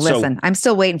 right? Oh, and listen, I'm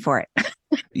still waiting for it.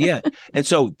 Yeah. And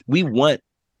so we want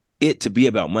it to be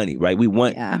about money, right? We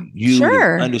want you to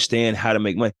understand how to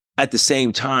make money. At the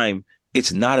same time,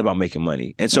 it's not about making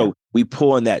money. And so we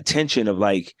pull in that tension of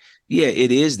like, yeah,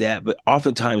 it is that, but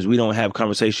oftentimes we don't have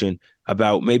conversation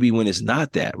about maybe when it's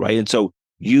not that, right? And so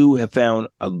you have found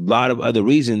a lot of other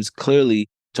reasons clearly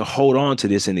to hold on to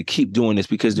this and to keep doing this,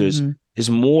 because there's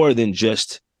more than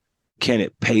just, can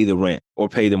it pay the rent or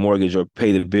pay the mortgage or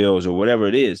pay the bills or whatever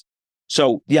it is.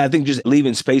 So yeah, I think just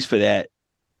leaving space for that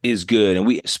is good. And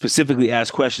we specifically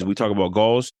ask questions. We talk about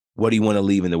goals. What do you want to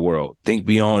leave in the world? Think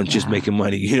beyond just making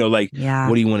money,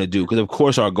 what do you want to do? Because of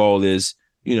course our goal is,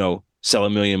 sell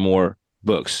 1 million more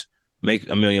books, make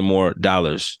 $1 million more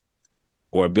dollars,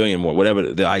 or 1 billion more,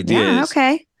 whatever the idea is.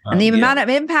 Okay. And the amount of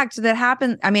impact that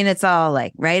happens, I mean, it's all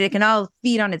like, right? It can all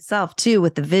feed on itself too,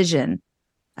 with the vision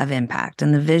of impact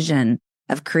and the vision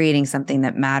of creating something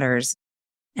that matters.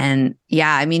 And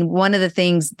yeah, I mean, one of the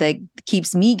things that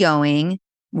keeps me going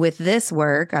with this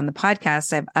work on the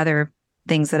podcast, I have other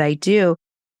things that I do,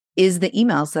 is the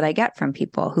emails that I get from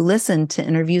people who listen to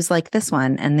interviews like this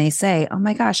one. And they say, oh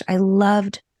my gosh, I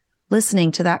loved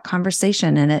listening to that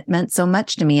conversation and it meant so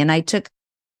much to me. And I took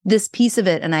this piece of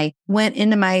it and I went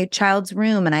into my child's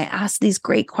room and I asked these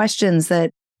great questions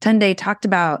that Tunde talked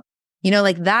about.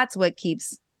 Like that's what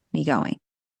keeps me going.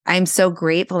 I'm so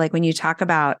grateful. Like when you talk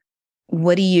about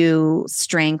what are you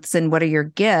strengths and what are your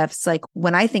gifts? Like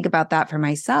when I think about that for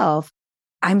myself,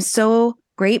 I'm so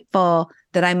grateful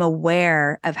that I'm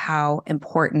aware of how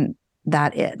important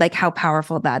that is, like how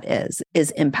powerful that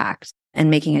is impact and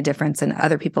making a difference in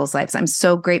other people's lives. I'm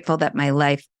so grateful that my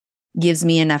life gives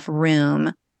me enough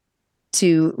room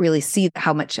to really see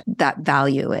how much that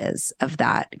value is of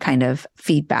that kind of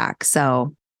feedback.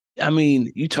 So, I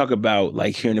mean, you talk about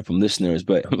like hearing it from listeners,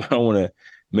 but I don't want to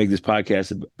make this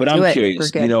podcast, but I'm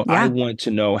curious, I want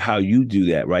to know how you do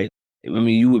that, right? I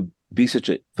mean, you would be such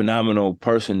a phenomenal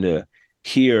person to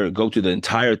go through the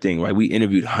entire thing, right? We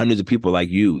interviewed hundreds of people like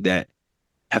you that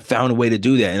have found a way to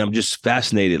do that. And I'm just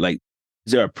fascinated. Like,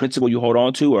 is there a principle you hold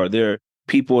on to? Or are there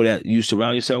people that you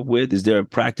surround yourself with? Is there a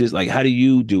practice? Like, how do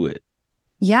you do it?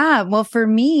 Yeah. Well, for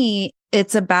me,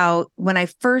 it's about when I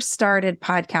first started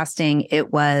podcasting,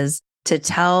 it was to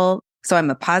tell. So I'm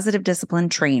a positive discipline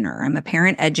trainer. I'm a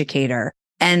parent educator.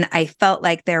 And I felt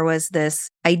like there was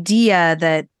this idea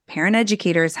that parent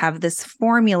educators have this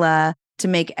formula to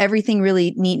make everything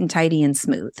really neat and tidy and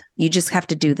smooth. You just have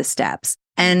to do the steps.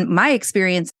 And my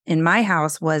experience in my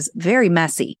house was very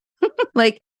messy.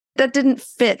 Like that didn't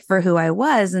fit for who I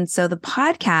was. And so the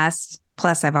podcast,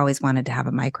 plus I've always wanted to have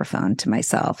a microphone to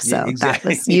myself. So that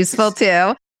was useful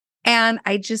too. And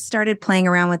I just started playing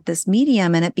around with this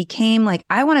medium and it became like,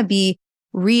 I want to be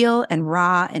real and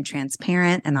raw and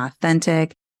transparent and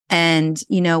authentic. And,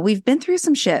 we've been through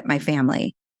some shit, my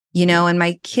family, and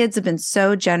my kids have been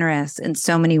so generous in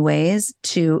so many ways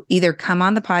to either come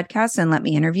on the podcast and let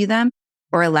me interview them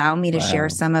or allow me to share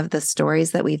some of the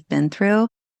stories that we've been through.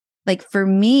 Like for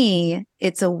me,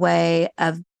 it's a way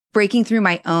of breaking through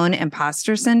my own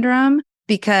imposter syndrome,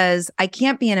 because I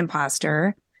can't be an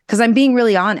imposter because I'm being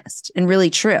really honest and really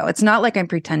true. It's not like I'm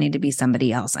pretending to be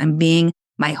somebody else. I'm being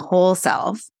my whole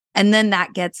self. And then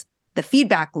that gets the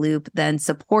feedback loop, then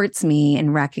supports me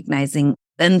in recognizing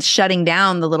and shutting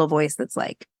down the little voice that's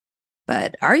like,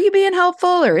 but are you being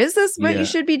helpful? Or is this what you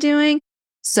should be doing?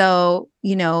 So,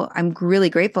 I'm really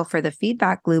grateful for the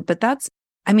feedback loop, but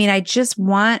I just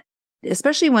want,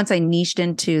 especially once I niched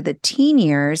into the teen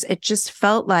years, it just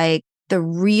felt like the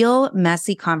real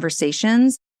messy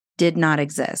conversations did not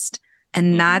exist.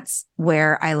 And that's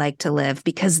where I like to live,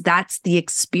 because that's the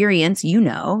experience,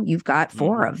 you've got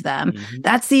 4 of them.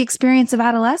 That's the experience of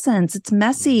adolescence. It's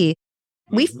messy.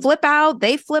 We flip out,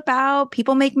 they flip out,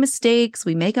 people make mistakes,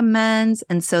 we make amends.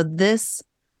 And so this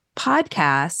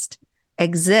podcast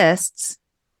exists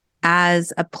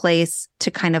as a place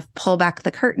to kind of pull back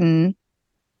the curtain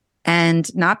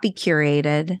and not be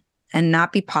curated and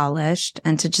not be polished,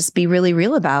 and to just be really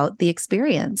real about the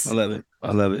experience. I love it.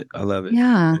 I love it. I love it.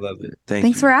 Yeah. I love it.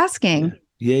 Thanks for asking.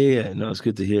 Yeah. No, it's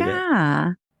good to hear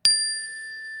that.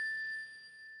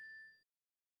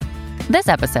 This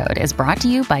episode is brought to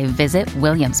you by Visit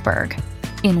Williamsburg.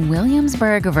 In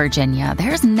Williamsburg, Virginia,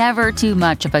 there's never too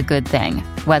much of a good thing.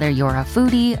 Whether you're a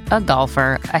foodie, a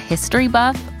golfer, a history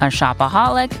buff, a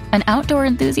shopaholic, an outdoor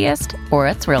enthusiast, or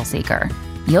a thrill seeker,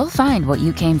 you'll find what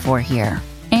you came for here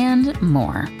and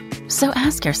more. So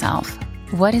ask yourself,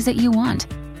 what is it you want?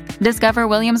 Discover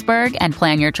Williamsburg and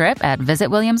plan your trip at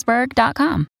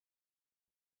visitwilliamsburg.com.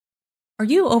 Are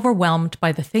you overwhelmed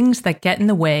by the things that get in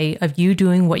the way of you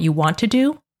doing what you want to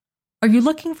do? Are you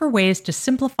looking for ways to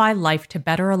simplify life to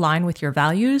better align with your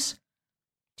values?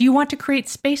 Do you want to create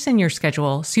space in your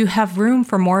schedule so you have room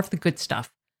for more of the good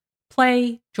stuff?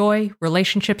 Play, joy,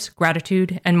 relationships,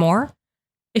 gratitude, and more?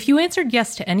 If you answered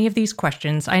yes to any of these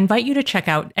questions, I invite you to check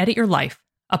out Edit Your Life,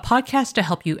 a podcast to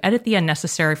help you edit the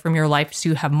unnecessary from your life so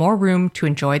you have more room to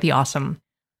enjoy the awesome.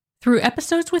 Through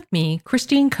episodes with me,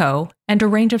 Christine Coe, and a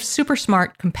range of super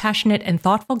smart, compassionate, and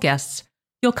thoughtful guests,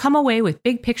 you'll come away with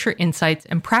big picture insights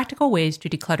and practical ways to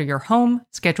declutter your home,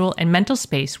 schedule, and mental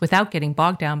space without getting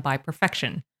bogged down by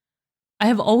perfection. I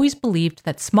have always believed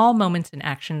that small moments and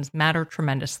actions matter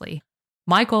tremendously.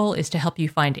 My goal is to help you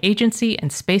find agency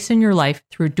and space in your life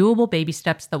through doable baby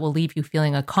steps that will leave you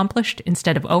feeling accomplished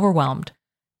instead of overwhelmed.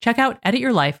 Check out Edit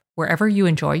Your Life wherever you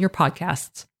enjoy your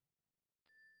podcasts.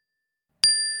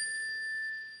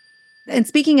 And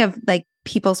speaking of like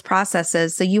people's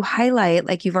processes, so you highlight,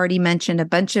 like you've already mentioned, a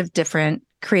bunch of different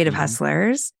creative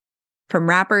hustlers, from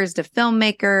rappers to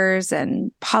filmmakers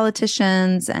and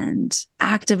politicians and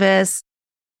activists.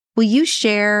 Will you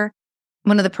share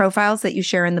one of the profiles that you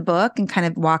share in the book and kind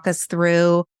of walk us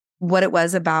through what it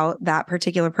was about that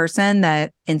particular person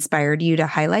that inspired you to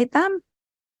highlight them?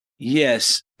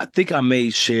 Yes, I think I may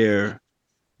share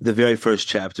the very first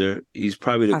chapter. He's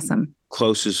probably the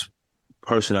closest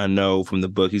person I know from the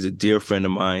book. He's a dear friend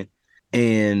of mine.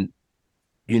 And,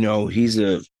 you know, he's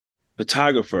a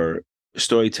photographer,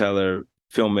 storyteller,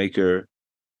 filmmaker.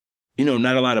 You know,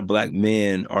 not a lot of Black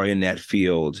men are in that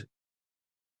field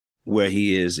where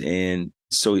he is. And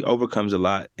so he overcomes a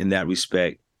lot in that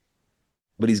respect.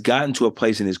 But he's gotten to a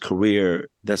place in his career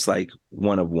that's like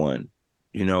one of one.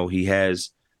 You know, he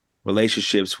has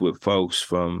relationships with folks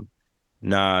from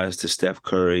Nas to Steph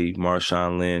Curry,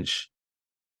 Marshawn Lynch,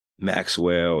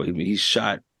 Maxwell. I mean, he's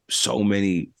shot so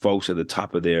many folks at the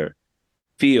top of their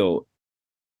field.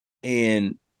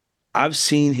 And I've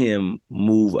seen him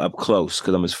move up close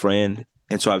because I'm his friend.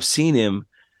 And so I've seen him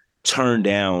turn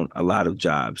down a lot of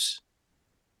jobs.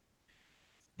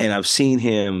 And I've seen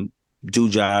him do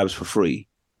jobs for free.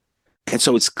 And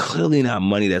so it's clearly not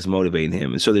money that's motivating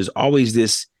him. And so there's always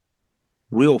this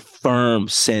real firm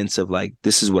sense of like,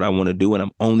 this is what I want to do. And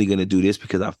I'm only going to do this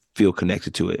because I feel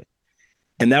connected to it.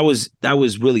 And that was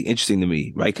really interesting to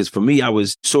me, right? Because for me, I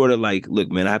was sort of like,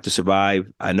 look, man, I have to survive.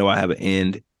 I know I have an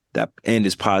end. That end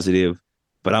is positive,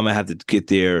 but I'm going to have to get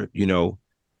there, you know,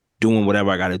 doing whatever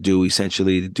I got to do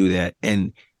essentially to do that.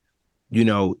 And, you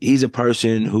know, he's a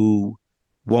person who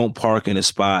won't park in a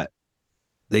spot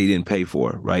they didn't pay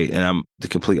for, right? And I'm the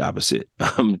complete opposite.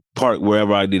 I'm parked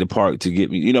wherever I need to park to get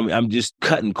me, you know, I'm just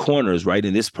cutting corners, right?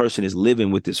 And this person is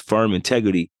living with this firm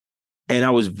integrity. And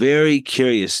I was very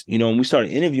curious, you know, when we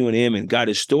started interviewing him and got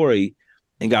his story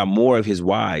and got more of his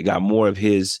why, got more of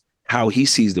his, how he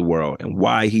sees the world and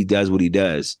why he does what he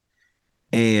does.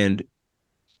 And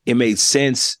it made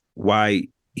sense why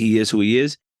he is who he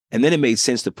is. And then it made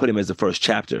sense to put him as the first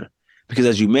chapter, because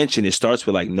as you mentioned, it starts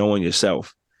with like knowing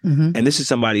yourself. Mm-hmm. And this is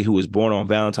somebody who was born on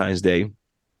Valentine's Day,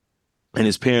 and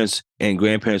his parents and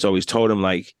grandparents always told him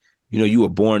like, you know, you were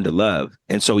born to love.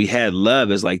 And so he had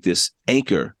love as like this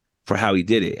anchor for how he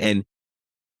did it. And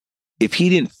if he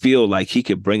didn't feel like he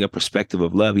could bring a perspective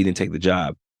of love, he didn't take the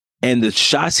job. And the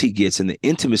shots he gets and the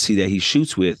intimacy that he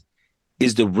shoots with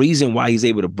is the reason why he's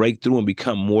able to break through and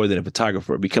become more than a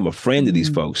photographer, become a friend to these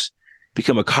folks,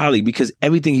 become a colleague, because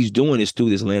everything he's doing is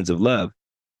through this lens of love.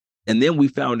 And then we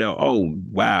found out, oh,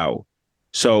 wow.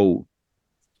 So,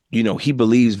 you know, he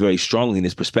believes very strongly in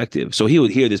his perspective. So he would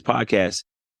hear this podcast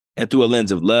and through a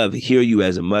lens of love, hear you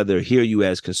as a mother, hear you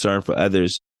as concern for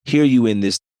others, hear you in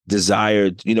this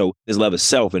desire, you know, this love of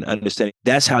self and understanding.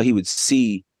 That's how he would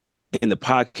see in the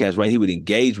podcast, right? He would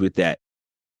engage with that.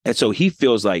 And so he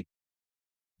feels like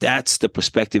that's the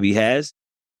perspective he has,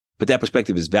 but that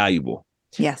perspective is valuable.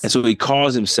 Yes. And so he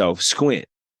calls himself Squint.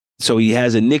 So he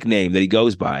has a nickname that he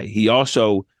goes by. He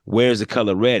also wears the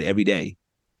color red every day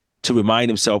to remind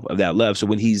himself of that love. So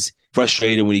when he's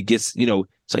frustrated, when he gets, you know,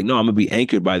 it's like, no, I'm going to be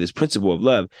anchored by this principle of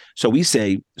love. So we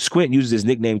say Squint uses his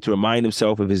nickname to remind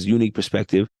himself of his unique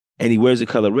perspective, and he wears the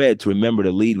color red to remember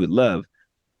to lead with love.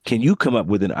 Can you come up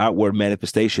with an outward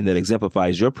manifestation that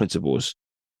exemplifies your principles?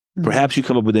 Mm-hmm. Perhaps you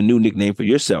come up with a new nickname for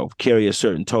yourself, carry a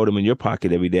certain totem in your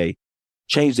pocket every day,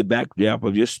 change the backdrop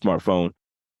of your smartphone,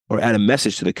 or add a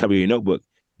message to the cover of your notebook.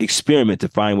 Experiment to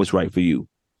find what's right for you.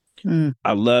 Mm.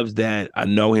 I love that. I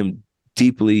know him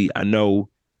deeply. I know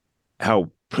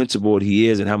how principled he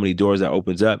is and how many doors that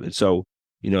opens up. And so,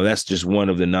 you know, that's just one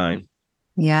of the 9.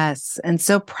 Yes. And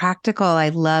so practical. I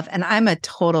love, and I'm a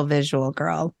total visual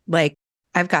girl. Like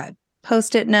I've got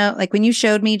Post-it note. Like when you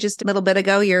showed me just a little bit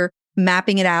ago, you're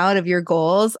mapping it out of your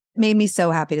goals. It made me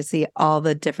so happy to see all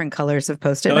the different colors of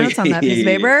Post-it notes on that piece of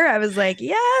paper. I was like,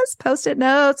 yes, Post-it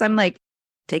notes. I'm like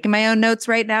taking my own notes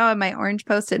right now on my orange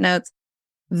Post-it notes.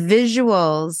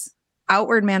 Visuals,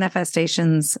 outward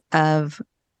manifestations of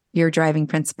your driving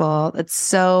principle. It's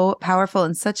so powerful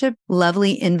and such a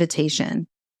lovely invitation.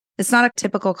 It's not a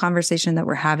typical conversation that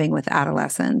we're having with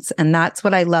adolescents. And that's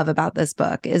what I love about this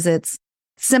book is it's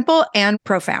simple and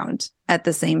profound at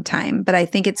the same time. But I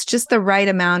think it's just the right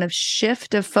amount of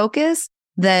shift of focus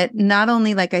that not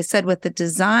only, like I said, with the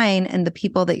design and the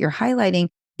people that you're highlighting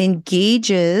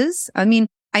engages. I mean,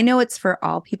 I know it's for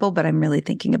all people, but I'm really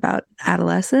thinking about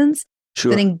adolescents.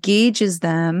 Sure. That engages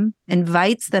them,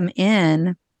 invites them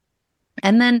in.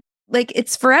 And then like,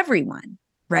 it's for everyone,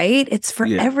 right? It's for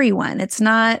everyone. It's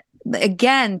not,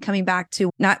 again, coming back to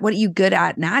not what are you good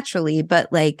at naturally,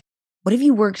 but like, what have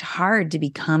you worked hard to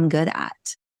become good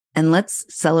at? And let's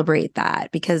celebrate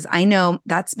that, because I know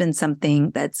that's been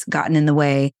something that's gotten in the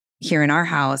way here in our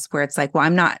house where it's like, well,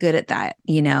 I'm not good at that.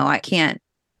 I can't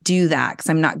do that because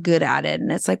I'm not good at it.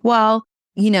 And it's like, well,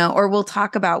 or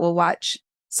we'll watch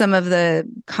some of the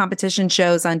competition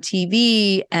shows on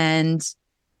TV and,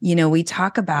 we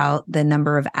talk about the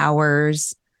number of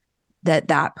hours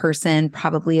that person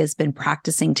probably has been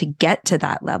practicing to get to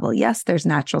that level. Yes, there's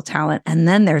natural talent and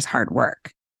then there's hard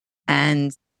work.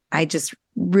 And I just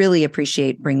really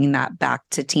appreciate bringing that back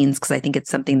to teens because I think it's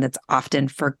something that's often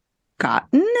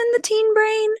forgotten in the teen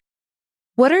brain.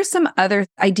 What are some other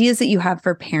ideas that you have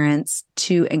for parents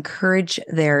to encourage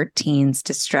their teens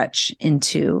to stretch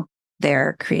into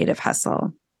their creative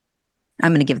hustle?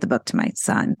 I'm going to give the book to my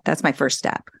son. That's my first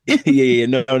step. Yeah.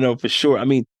 No, for sure. I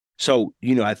mean, so,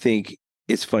 I think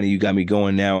it's funny. You got me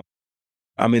going now.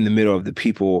 I'm in the middle of the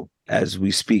people as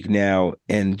we speak now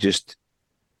and just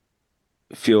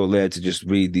feel led to just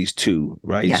read these two,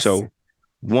 right? Yes. So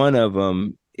one of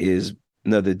them is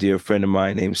another dear friend of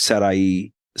mine named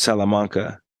Sarai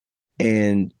Salamanca.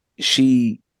 And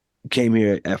she came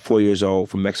here at 4 years old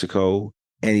from Mexico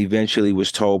and eventually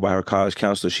was told by her college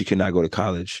counselor she could not go to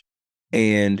college.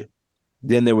 And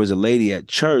then there was a lady at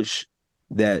church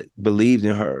that believed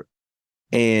in her.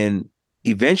 And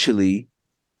eventually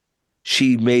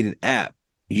she made an app,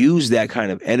 used that kind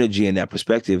of energy and that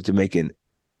perspective to make an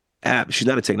app. She's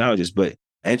not a technologist, but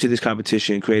entered this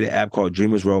competition, created an app called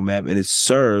Dreamers Roadmap, and it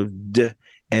served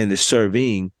and is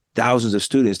serving thousands of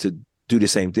students to do the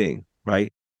same thing,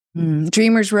 right?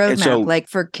 Dreamers Roadmap, like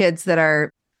for kids that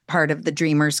are part of the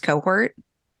Dreamers cohort?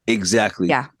 Exactly.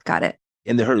 Yeah, got it.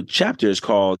 And her chapter is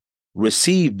called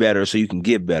Receive Better So You Can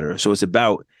Give Better. So it's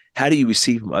about how do you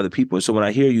receive from other people? So when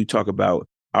I hear you talk about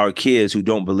our kids who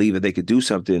don't believe that they could do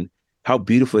something, how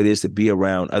beautiful it is to be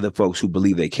around other folks who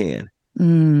believe they can,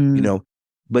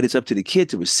 but it's up to the kid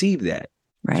to receive that.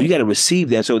 Right. So you got to receive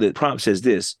that. So the prompt says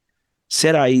this: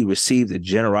 Sarai received the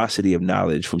generosity of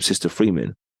knowledge from Sister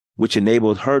Freeman, which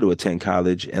enabled her to attend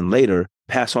college and later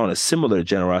pass on a similar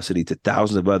generosity to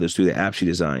thousands of others through the app she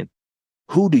designed.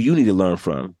 Who do you need to learn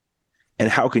from? And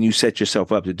how can you set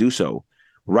yourself up to do so?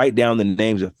 Write down the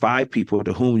names of 5 people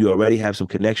to whom you already have some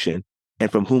connection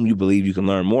and from whom you believe you can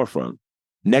learn more from.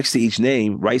 Next to each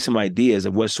name, write some ideas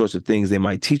of what sorts of things they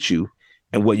might teach you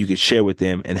and what you could share with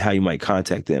them and how you might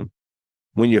contact them.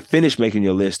 When you're finished making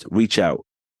your list, reach out.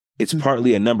 It's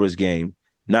partly a numbers game.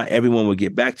 Not everyone will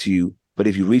get back to you, but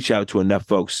if you reach out to enough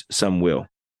folks, some will.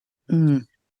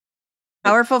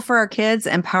 Powerful for our kids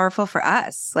and powerful for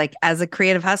us. Like as a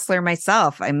creative hustler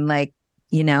myself, I'm like,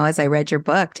 as I read your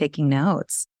book, taking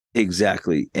notes.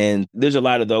 Exactly. And there's a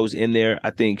lot of those in there.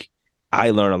 I think I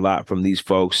learn a lot from these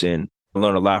folks and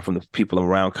learn a lot from the people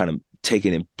around kind of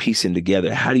taking and piecing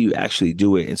together. How do you actually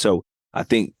do it? And so I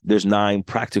think there's 9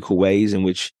 practical ways in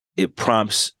which it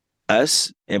prompts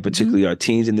us, and particularly our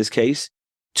teens in this case,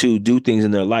 to do things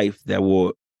in their life that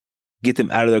will get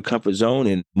them out of their comfort zone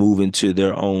and move into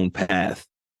their own path.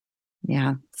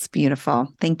 Yeah, it's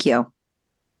beautiful. Thank you.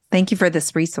 Thank you for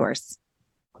this resource.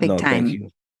 Big time. Thank you.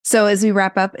 So as we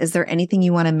wrap up, is there anything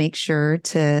you want to make sure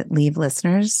to leave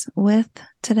listeners with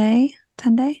today,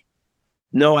 Tunde?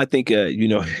 No, I think,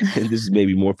 this is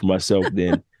maybe more for myself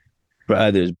than for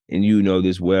others. And you know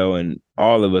this well, and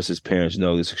all of us as parents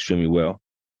know this extremely well.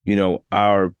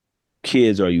 Our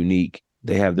kids are unique.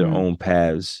 They have their own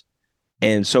paths.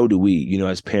 And so do we,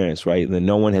 as parents, right? And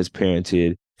no one has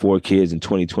parented 4 kids in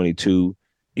 2022,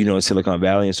 in Silicon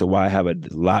Valley. And so while I have a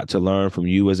lot to learn from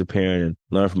you as a parent and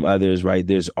learn from others, right,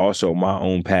 there's also my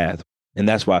own path. And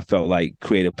that's why I felt like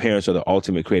creative parents are the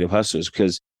ultimate creative hustlers,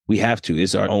 because we have to.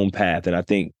 It's our own path. And I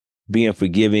think being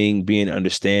forgiving, being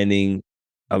understanding,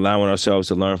 allowing ourselves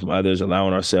to learn from others,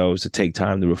 allowing ourselves to take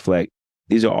time to reflect,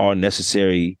 these are all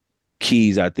necessary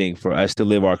keys, I think, for us to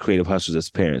live our creative hustles as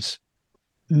parents.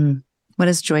 What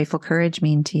does joyful courage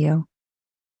mean to you?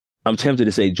 I'm tempted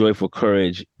to say joyful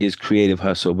courage is creative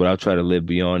hustle, but I'll try to live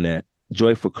beyond that.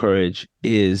 Joyful courage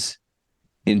is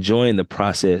enjoying the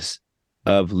process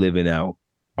of living out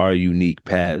our unique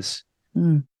paths.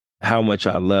 Mm. How much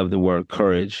I love the word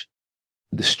courage,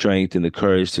 the strength and the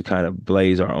courage to kind of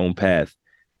blaze our own path.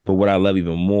 But what I love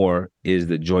even more is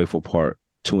the joyful part,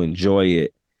 to enjoy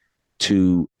it,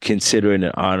 to consider it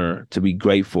an honor, to be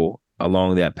grateful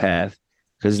along that path.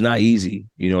 Because it's not easy.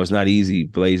 It's not easy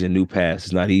blazing new paths.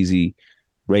 It's not easy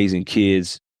raising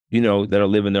kids, that are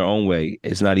living their own way.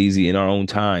 It's not easy in our own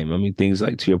time. I mean, things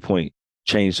like, to your point,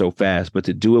 change so fast. But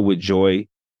to do it with joy,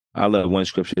 I love one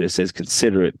scripture that says,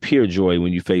 consider it pure joy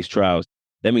when you face trials.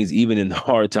 That means even in the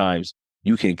hard times,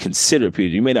 you can consider it pure.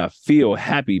 You may not feel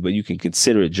happy, but you can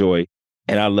consider it joy.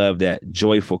 And I love that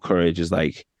joyful courage is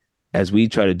like, as we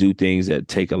try to do things that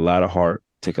take a lot of heart,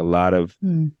 take a lot of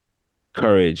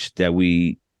courage, that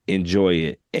we enjoy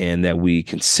it and that we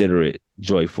consider it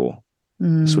joyful.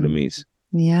 That's what it means.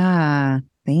 Yeah.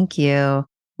 Thank you.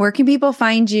 Where can people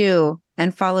find you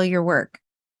and follow your work?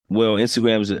 Well,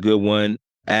 Instagram is a good one.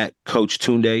 At Coach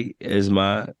Tunde is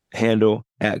my handle,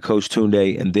 at Coach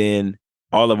Tunde. And then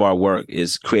all of our work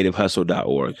is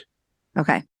creativehustle.org.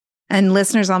 Okay. And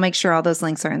listeners, I'll make sure all those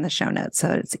links are in the show notes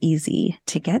so it's easy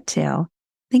to get to.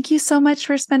 Thank you so much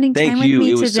for spending time with me today.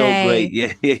 It was so great.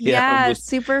 Yeah,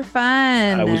 super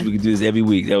fun. I wish we could do this every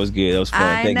week. That was good. That was fun.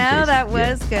 I know that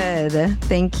was good.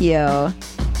 Thank you.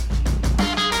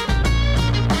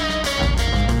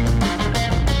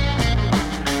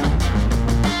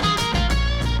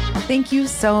 Thank you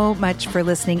so much for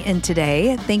listening in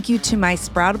today. Thank you to my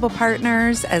Sproutable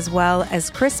partners, as well as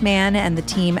Chris Mann and the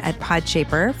team at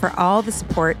Podshaper for all the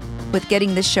support with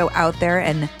getting this show out there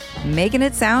and making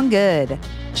it sound good.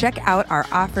 Check out our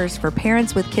offers for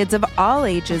parents with kids of all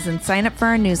ages and sign up for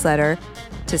our newsletter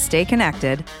to stay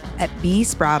connected at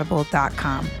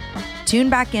besproutable.com. Tune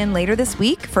back in later this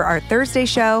week for our Thursday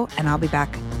show, and I'll be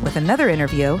back with another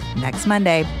interview next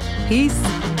Monday. Peace.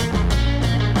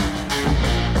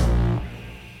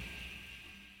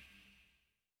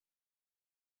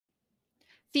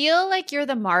 Feel like you're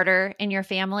the martyr in your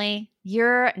family?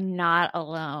 You're not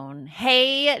alone.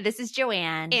 Hey, this is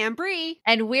Joanne. And Bree.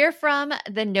 And we're from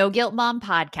the No Guilt Mom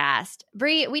podcast.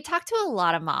 Bree, we talk to a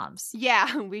lot of moms.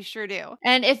 Yeah, we sure do.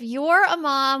 And if you're a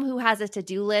mom who has a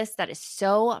to-do list that is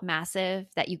so massive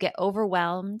that you get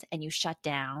overwhelmed and you shut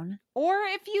down, or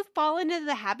if you've fallen into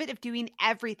the habit of doing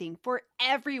everything for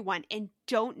everyone and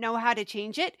don't know how to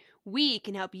change it, we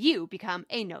can help you become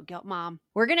a no-guilt mom.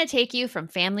 we're going to take you from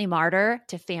family martyr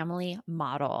to family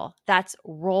model. That's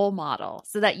role model,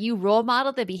 so that you role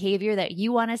model the behavior that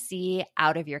you want to see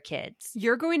out of your kids.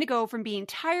 You're going to go from being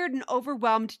tired and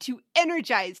overwhelmed to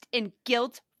energized and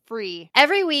guilt-free.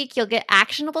 Every week, you'll get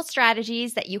actionable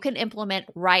strategies that you can implement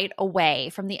right away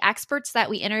from the experts that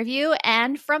we interview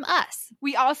and from us.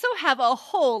 We also have a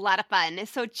whole lot of fun,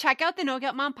 so check out the No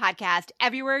Guilt Mom podcast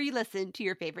everywhere you listen to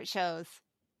your favorite shows.